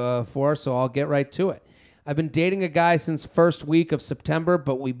much for, so I'll get right to it. I've been dating a guy since first week of September,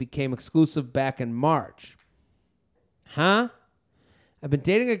 but we became exclusive back in March. Huh? I've been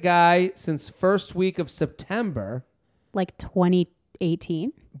dating a guy since first week of September. Like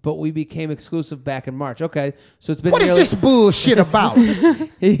 2018? But we became exclusive back in March. Okay, so it's been What is this bullshit about?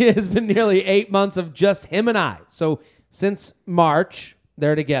 It has been nearly 8 months of just him and I. So since March,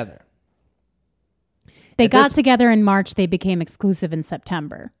 they're together. They got together in March. They became exclusive in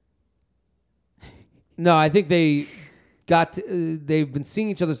September. No, I think they've been seeing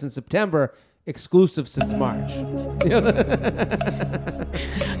each other since September, exclusive since March.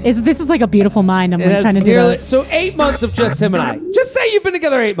 This is like a beautiful mind. I'm trying to do that. So 8 months of just him and I. Just say you've been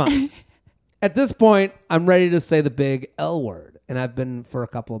together 8 months. At this point, I'm ready to say the big L word, and I've been for a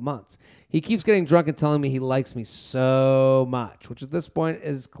couple of months. He keeps getting drunk and telling me he likes me so much, which at this point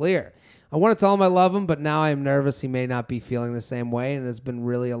is clear. I want to tell him I love him, but now I am nervous he may not be feeling the same way, and it has been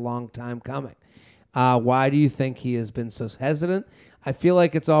really a long time coming. Why do you think he has been so hesitant? I feel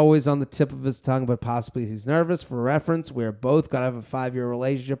like it's always on the tip of his tongue, but possibly he's nervous. For reference, we're both going to have a 5-year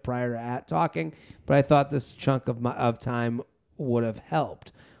relationship prior to talking, but I thought this chunk of time would have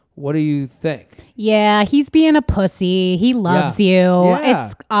helped. What do you think? Yeah, he's being a pussy. He loves you. Yeah.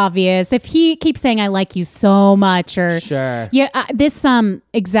 It's obvious. If he keeps saying, I like you so much, or sure. Yeah, this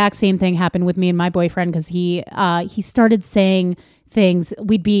exact same thing happened with me and my boyfriend, because he started saying things.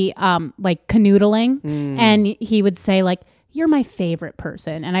 We'd be like canoodling, and he would say like, you're my favorite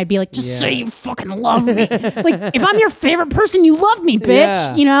person. And I'd be like, just say you fucking love me. Like, if I'm your favorite person, you love me,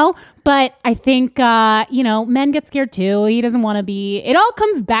 bitch, you know? But I think, men get scared too. He doesn't want to be, it all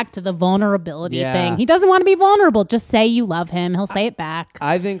comes back to the vulnerability thing. He doesn't want to be vulnerable. Just say you love him. He'll say it back.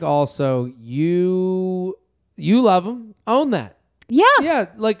 I think also you love him. Own that. Yeah. Yeah.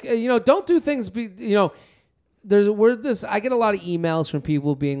 Like, don't do things, I get a lot of emails from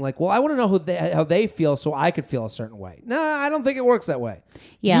people being like, well, I want to know how they feel so I could feel a certain way. No, I don't think it works that way.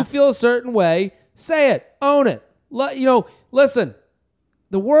 Yeah. You feel a certain way, say it, own it. Listen,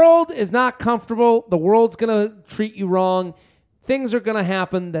 the world is not comfortable. The world's going to treat you wrong. Things are going to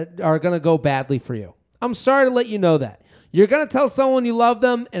happen that are going to go badly for you. I'm sorry to let you know that. You're going to tell someone you love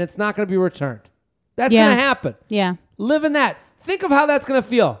them and it's not going to be returned. That's going to happen. Yeah. Live in that. Think of how that's going to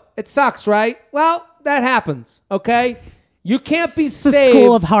feel. It sucks, right? Well, that happens, okay? You can't be saved. The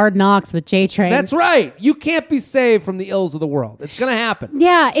school of hard knocks with J-Train. That's right. You can't be saved from the ills of the world. It's going to happen.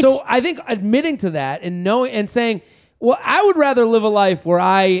 Yeah. So I think admitting to that and knowing and saying, well, I would rather live a life where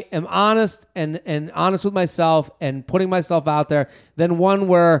I am honest and honest with myself and putting myself out there than one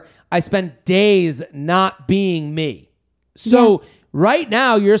where I spend days not being me. So right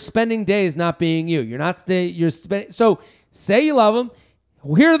now you're spending days not being you. So say you love him.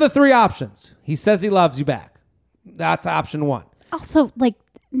 Here are the 3 options. He says he loves you back. That's option 1. Also, like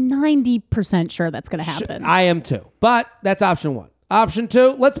 90% sure that's going to happen. I am too. But that's option 1. Option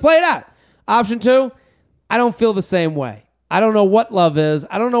 2, let's play it out. Option 2, I don't feel the same way. I don't know what love is.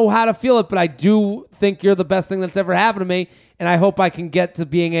 I don't know how to feel it, but I do think you're the best thing that's ever happened to me, and I hope I can get to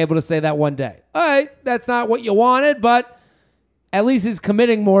being able to say that one day. All right, that's not what you wanted, but at least he's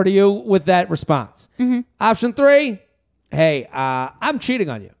committing more to you with that response. Mm-hmm. Option 3, hey, I'm cheating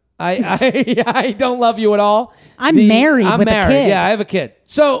on you. I don't love you at all. I'm married with a kid. Yeah, I have a kid.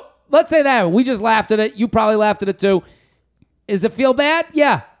 So let's say that. We just laughed at it. You probably laughed at it too. Does it feel bad?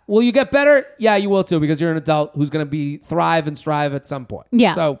 Yeah. Will you get better? Yeah, you will too, because you're an adult who's going to thrive and strive at some point.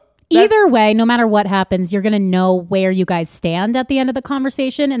 Yeah. So either way, no matter what happens, you're going to know where you guys stand at the end of the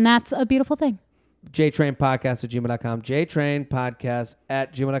conversation, and that's a beautiful thing. JTrainPodcast@gmail.com.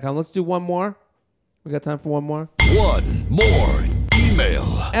 JTrainPodcast@gmail.com. Let's do one more. We got time for one more? One more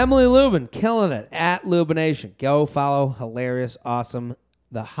email. Emily Lubin, killing it at Lubination. Go follow. Hilarious, awesome.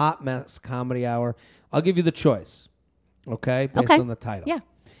 The Hot Mess Comedy Hour. I'll give you the choice, okay? Based on the title. Yeah.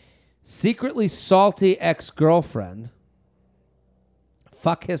 Secretly salty ex-girlfriend.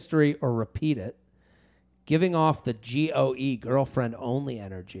 Fuck history or repeat it. Giving off the GOE, girlfriend-only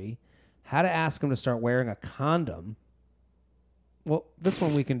energy. How to ask him to start wearing a condom. Well, this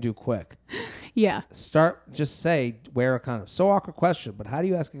one we can do quick. Yeah. Just say, wear a condom. So awkward question, but how do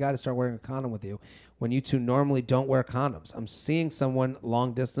you ask a guy to start wearing a condom with you when you two normally don't wear condoms? I'm seeing someone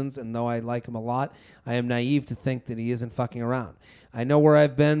long distance, and though I like him a lot, I am naive to think that he isn't fucking around. I know where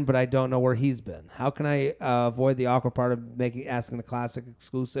I've been, but I don't know where he's been. How can I avoid the awkward part of asking the classic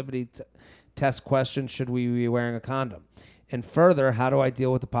exclusivity test question, should we be wearing a condom? And further, how do I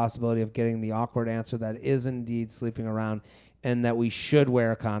deal with the possibility of getting the awkward answer that is indeed sleeping around and that we should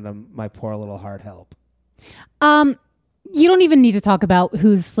wear a condom? My poor little heart, help. You don't even need to talk about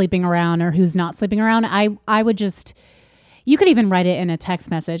who's sleeping around or who's not sleeping around. I would just, you could even write it in a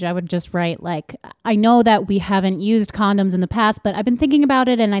text message. I would just write like, I know that we haven't used condoms in the past, but I've been thinking about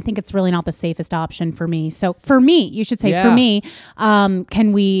it and I think it's really not the safest option for me. So for me, you should say for me,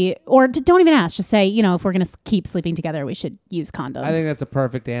 can we, or don't even ask, just say, if we're going to keep sleeping together, we should use condoms. I think that's a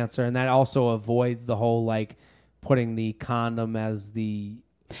perfect answer. And that also avoids the whole like putting the condom as the...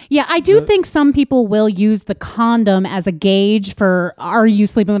 Yeah, I do think some people will use the condom as a gauge for, are you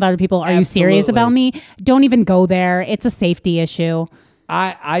sleeping with other people? Are you serious about me? Don't even go there. It's a safety issue.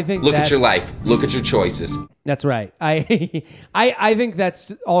 I think look at your life. Look at your choices. That's right. I think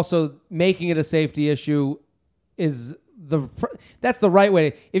that's also making it a safety issue is that's the right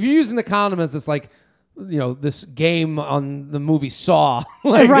way. If you're using the condom as this like, this game on the movie Saw.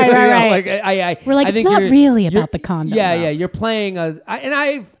 Like, right. Like we're like, I think it's not really about the condom. Yeah. You're playing and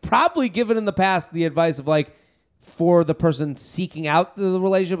I've probably given in the past the advice of like, for the person seeking out the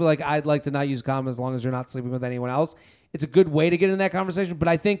relationship, like I'd like to not use a condom as long as you're not sleeping with anyone else. It's a good way to get in that conversation. But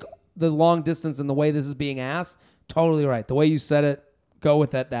I think the long distance and the way this is being asked, totally right. The way you said it, go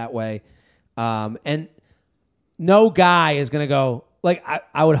with it that way. And no guy is going to go, like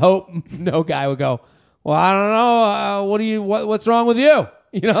I would hope no guy would go, well, I don't know. What's wrong with you?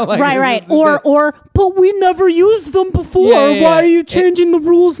 Right. Or, but we never used them before. Yeah. Why are you changing the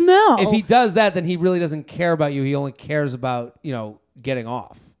rules now? If he does that, then he really doesn't care about you. He only cares about, getting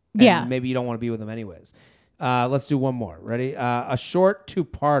off. And maybe you don't want to be with him anyways. Let's do one more. Ready? A short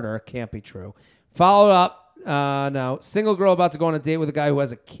two-parter. Can't be true. Followed up. No. Single girl about to go on a date with a guy who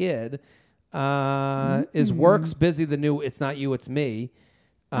has a kid. Is work's busy the new It's Not You, It's Me.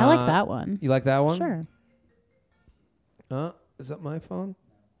 I like that one. You like that one? Sure. Is that my phone?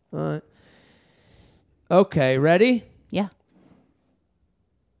 All right. Okay, ready? Yeah.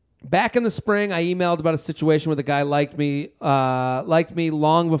 Back in the spring, I emailed about a situation where the guy liked me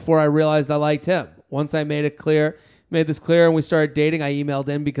long before I realized I liked him. Once I made this clear, and we started dating, I emailed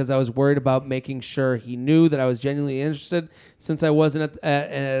in because I was worried about making sure he knew that I was genuinely interested since I wasn't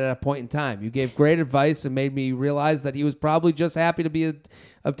at a point in time. You gave great advice and made me realize that he was probably just happy to be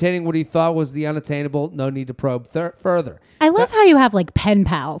obtaining what he thought was the unattainable. No need to probe further. I love how you have like pen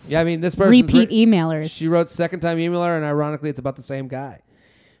pals. Yeah, I mean, this person repeat emailers. She wrote second time emailer, and ironically, it's about the same guy.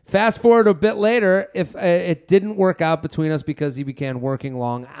 Fast forward a bit later, if it didn't work out between us because he began working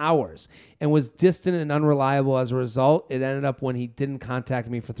long hours and was distant and unreliable as a result. It ended up when he didn't contact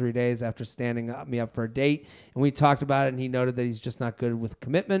me for 3 days after standing me up for a date, and we talked about it, and he noted that he's just not good with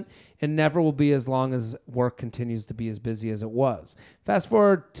commitment and never will be as long as work continues to be as busy as it was. Fast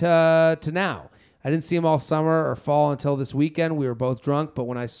forward to now. I didn't see him all summer or fall until this weekend. We were both drunk, but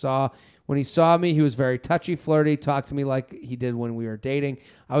when he saw me, he was very touchy, flirty, talked to me like he did when we were dating.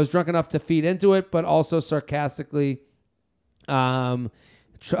 I was drunk enough to feed into it, but also sarcastically fired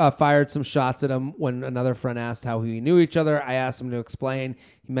some shots at him when another friend asked how we knew each other. I asked him to explain.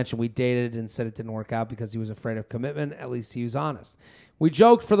 He mentioned we dated and said it didn't work out because he was afraid of commitment. At least he was honest. We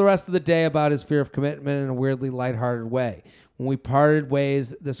joked for the rest of the day about his fear of commitment in a weirdly lighthearted way. When we parted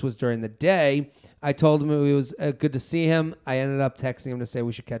ways, this was during the day, I told him it was good to see him. I ended up texting him to say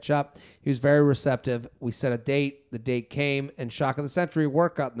we should catch up. He was very receptive. We set a date. The date came, and shock of the century,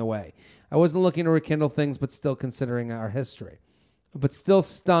 work got in the way. I wasn't looking to rekindle things, but still considering our history. But still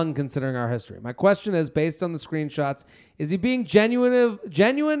stung considering our history. My question is, based on the screenshots, is he being genuine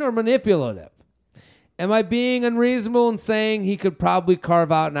or manipulative? Am I being unreasonable in saying he could probably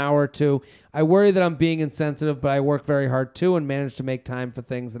carve out an hour or two? I worry that I'm being insensitive, but I work very hard too and manage to make time for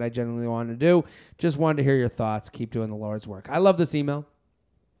things that I genuinely want to do. Just wanted to hear your thoughts. Keep doing the Lord's work. I love this email.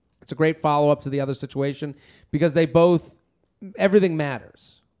 It's a great follow-up to the other situation because everything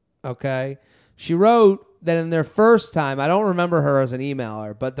matters, okay? She wrote that in their first time, I don't remember her as an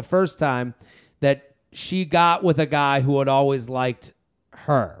emailer, but the first time that she got with a guy who had always liked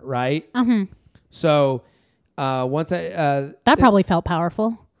her, right? Mm-hmm. So once that probably felt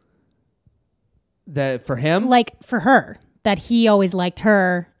powerful. That for him, like for her, that he always liked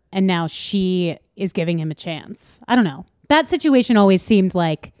her, and now she is giving him a chance. I don't know. That situation always seemed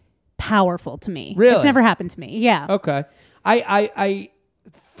like powerful to me. Really? It's never happened to me. Yeah. Okay.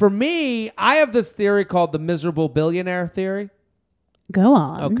 For me, I have this theory called the miserable billionaire theory. Go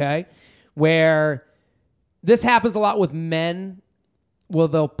on. Okay. Where this happens a lot with men. Well,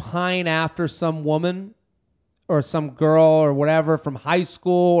 they'll pine after some woman or some girl or whatever from high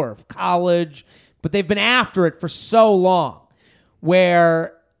school or college, but they've been after it for so long.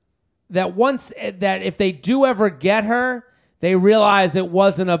 Where that once that if they do ever get her, they realize it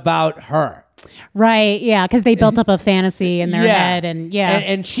wasn't about her. Right. Yeah. Because they built up a fantasy in their head,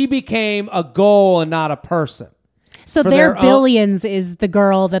 and she became a goal and not a person. So their billions is the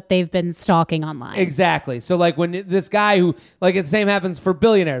girl that they've been stalking online. Exactly. So like when this guy who, like the same happens for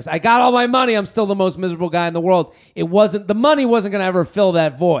billionaires. I got all my money. I'm still the most miserable guy in the world. The money wasn't going to ever fill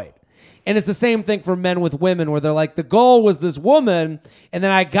that void. And it's the same thing for men with women where they're like, the goal was this woman and then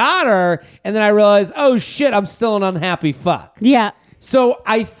I got her and then I realized, oh shit, I'm still an unhappy fuck. Yeah. So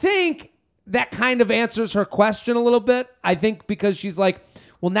I think that kind of answers her question a little bit. I think because she's like,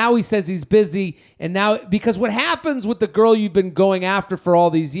 well, now he says he's busy. And now, because what happens with the girl you've been going after for all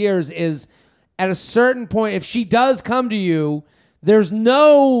these years is at a certain point, if she does come to you, there's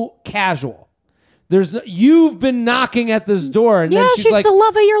no casual. You've been knocking at this door. And then she's like, the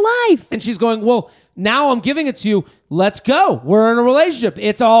love of your life. And she's going, well, now I'm giving it to you. Let's go. We're in a relationship.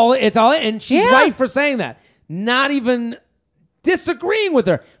 It's all. And she's right for saying that. Not even disagreeing with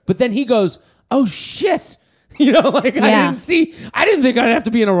her. But then he goes, oh shit. I didn't think I'd have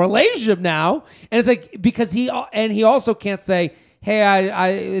to be in a relationship now. And it's like, because he also can't say,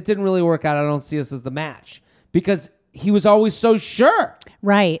 hey, it didn't really work out. I don't see us as the match, because he was always so sure.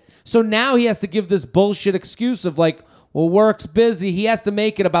 Right. So now he has to give this bullshit excuse of like, well, work's busy. He has to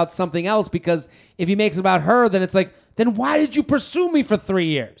make it about something else, because if he makes it about her, then it's like, then why did you pursue me for 3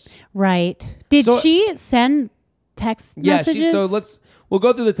 years? Right. Did she send text messages? We'll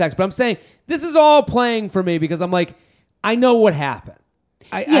go through the text, but I'm saying this is all playing for me because I'm like, I know what happened.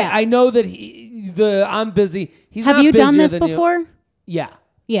 I know that I'm busy. He's have not you done this busier than before? you. Yeah.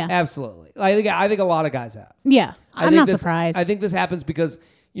 Yeah. Absolutely. I think a lot of guys have. Yeah. I'm not surprised. I think this happens because,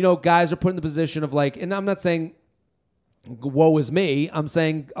 guys are put in the position of like, and I'm not saying woe is me. I'm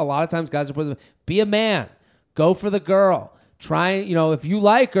saying a lot of times guys are put in the, be a man. Go for the girl. Try, if you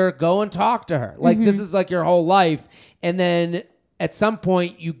like her, go and talk to her. Like this is like your whole life. And then at some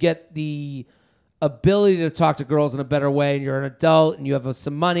point you get the ability to talk to girls in a better way, and you're an adult and you have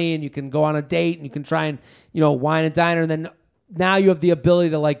some money and you can go on a date and you can try and, wine and dine her. And then now you have the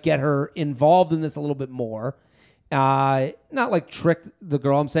ability to like get her involved in this a little bit more. Not like trick the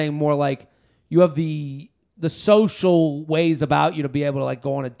girl. I'm saying more like you have the social ways about you to be able to like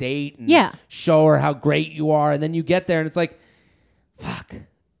go on a date and show her how great you are. And then you get there and it's like, fuck.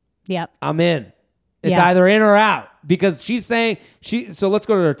 Yep. I'm in. It's either in or out, because she's saying so let's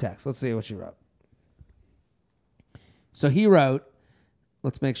go to her text. Let's see what she wrote. So he wrote,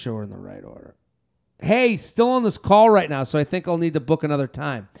 let's make sure we're in the right order. Hey, still on this call right now, so I think I'll need to book another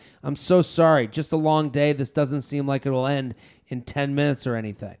time. I'm so sorry. Just a long day. This doesn't seem like it will end in 10 minutes or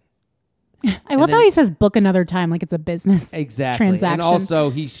anything. I love how he says book another time like it's a business transaction. And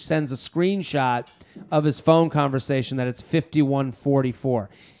also he sends a screenshot of his phone conversation that it's 51:44.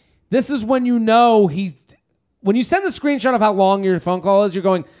 This is when when you send the screenshot of how long your phone call is, you're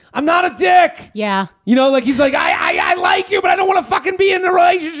going, I'm not a dick. Yeah. Like he's like, I like you, but I don't want to fucking be in a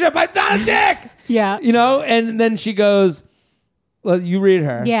relationship. I'm not a dick. Yeah. And then she goes, well, you read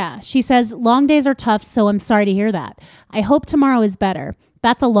her. Yeah. She says, long days are tough, so I'm sorry to hear that. I hope tomorrow is better.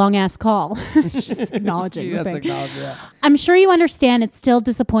 That's a long ass call. She's acknowledging the thing. I'm sure you understand it's still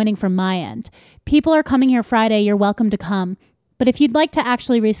disappointing from my end. People are coming here Friday. You're welcome to come. But if you'd like to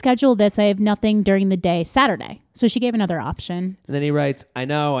actually reschedule this, I have nothing during the day Saturday. So she gave another option. And then he writes, I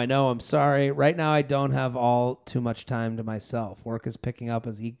know, I'm sorry. Right now I don't have all too much time to myself. Work is picking up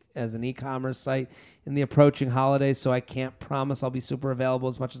as an e-commerce site in the approaching holidays, so I can't promise I'll be super available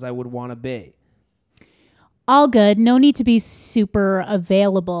as much as I would want to be. All good. No need to be super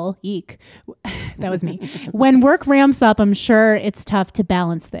available. Eek. That was me. When work ramps up, I'm sure it's tough to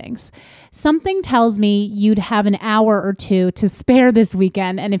balance things. Something tells me you'd have an hour or two to spare this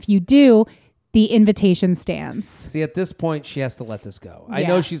weekend. And if you do, the invitation stands. See, at this point, she has to let this go. I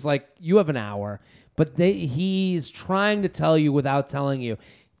know she's like, you have an hour, but he's trying to tell you without telling you.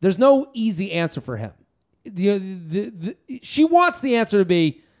 There's no easy answer for him. She wants the answer to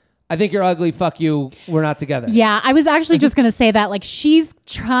be, I think you're ugly, fuck you, we're not together. Yeah, I was actually just going to say that. Like, she's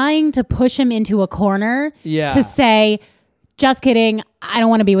trying to push him into a corner to say, just kidding, I don't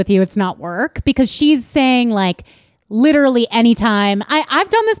want to be with you, it's not work. Because she's saying, like, literally anytime. I've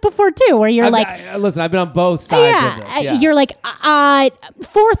done this before, too, where you're listen, I've been on both sides of this. Yeah. You're like,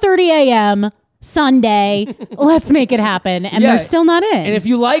 4:30 a.m., Sunday, let's make it happen. And they're still not in. And if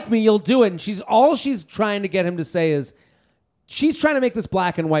you like me, you'll do it. And she's trying to get him to say is, she's trying to make this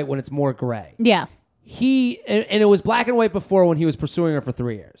black and white when it's more gray. Yeah. And it was black and white before when he was pursuing her for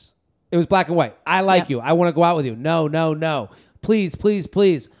 3 years. It was black and white. I like you. I want to go out with you. No. Please, please,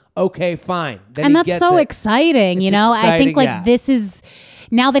 please. Okay, fine. Then and that's so exciting, you know? I think this is,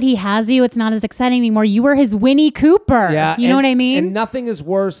 now that he has you, it's not as exciting anymore. You were his Winnie Cooper. Yeah. You know what I mean? And nothing is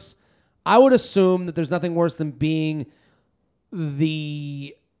worse. I would assume that there's nothing worse than being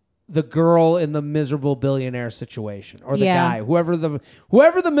the girl in the miserable billionaire situation, or the guy, whoever the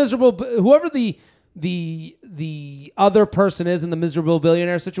other person is in the miserable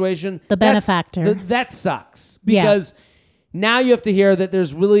billionaire situation, the benefactor. That sucks, because now you have to hear that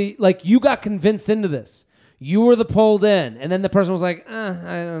there's really, like, you got convinced into this. You were the pulled in, and then the person was like,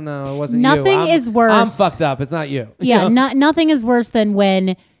 I don't know, it wasn't you. Nothing is worse. I'm fucked up. It's not you. Yeah, nothing is worse than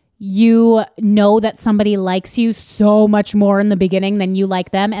when you know that somebody likes you so much more in the beginning than you like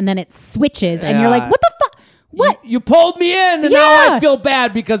them, and then it switches, and you're like, what the fuck? What? You pulled me in, and now I feel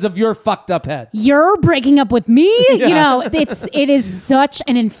bad because of your fucked up head. You're breaking up with me? You know, it is such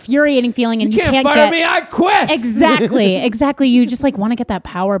an infuriating feeling, and you can't fire me, I quit. Exactly. You just like want to get that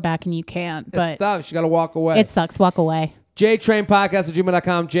power back, and you can't. But it sucks. You got to walk away. It sucks. Walk away.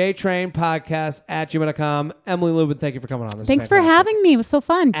 JTrainPodcast@gmail.com. JTrainPodcast@gmail.com. Emily Lubin, thank you for coming on. Thanks for having me. It was so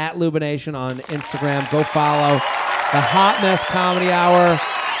fun. @Lubination on Instagram. Go follow the Hot Mess Comedy Hour.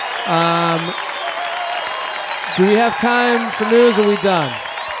 Do we have time for news, or are we done?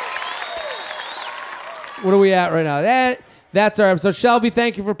 What are we at right now? That's our episode. Shelby,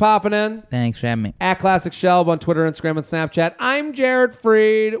 thank you for popping in. Thanks for having me. @ClassicShelb on Twitter, Instagram, and Snapchat. I'm Jared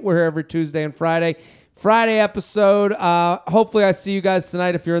Freed. We're here every Tuesday and Friday. Friday episode. Hopefully I see you guys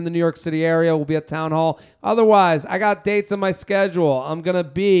tonight. If you're in the New York City area, we'll be at Town Hall. Otherwise, I got dates on my schedule. I'm going to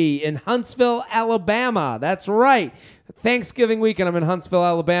be in Huntsville, Alabama. That's right. Thanksgiving weekend, I'm in Huntsville,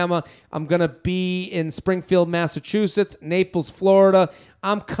 Alabama. I'm going to be in Springfield, Massachusetts, Naples, Florida.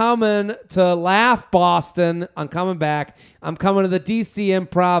 I'm coming to Laugh Boston. I'm coming back. I'm coming to the DC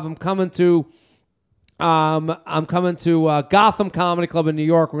Improv. I'm coming to Gotham Comedy Club in New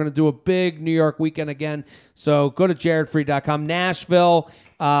York. We're going to do a big New York weekend again. So go to jaredfreed.com. Nashville,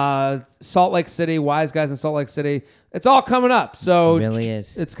 Salt Lake City, Wise Guys in Salt Lake City. It's all coming up. So it really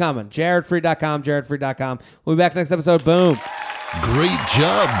is. It's coming. jaredfreed.com, jaredfreed.com. We'll be back next episode. Boom. Great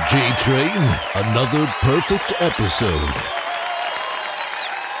job, J-Train. Another perfect episode.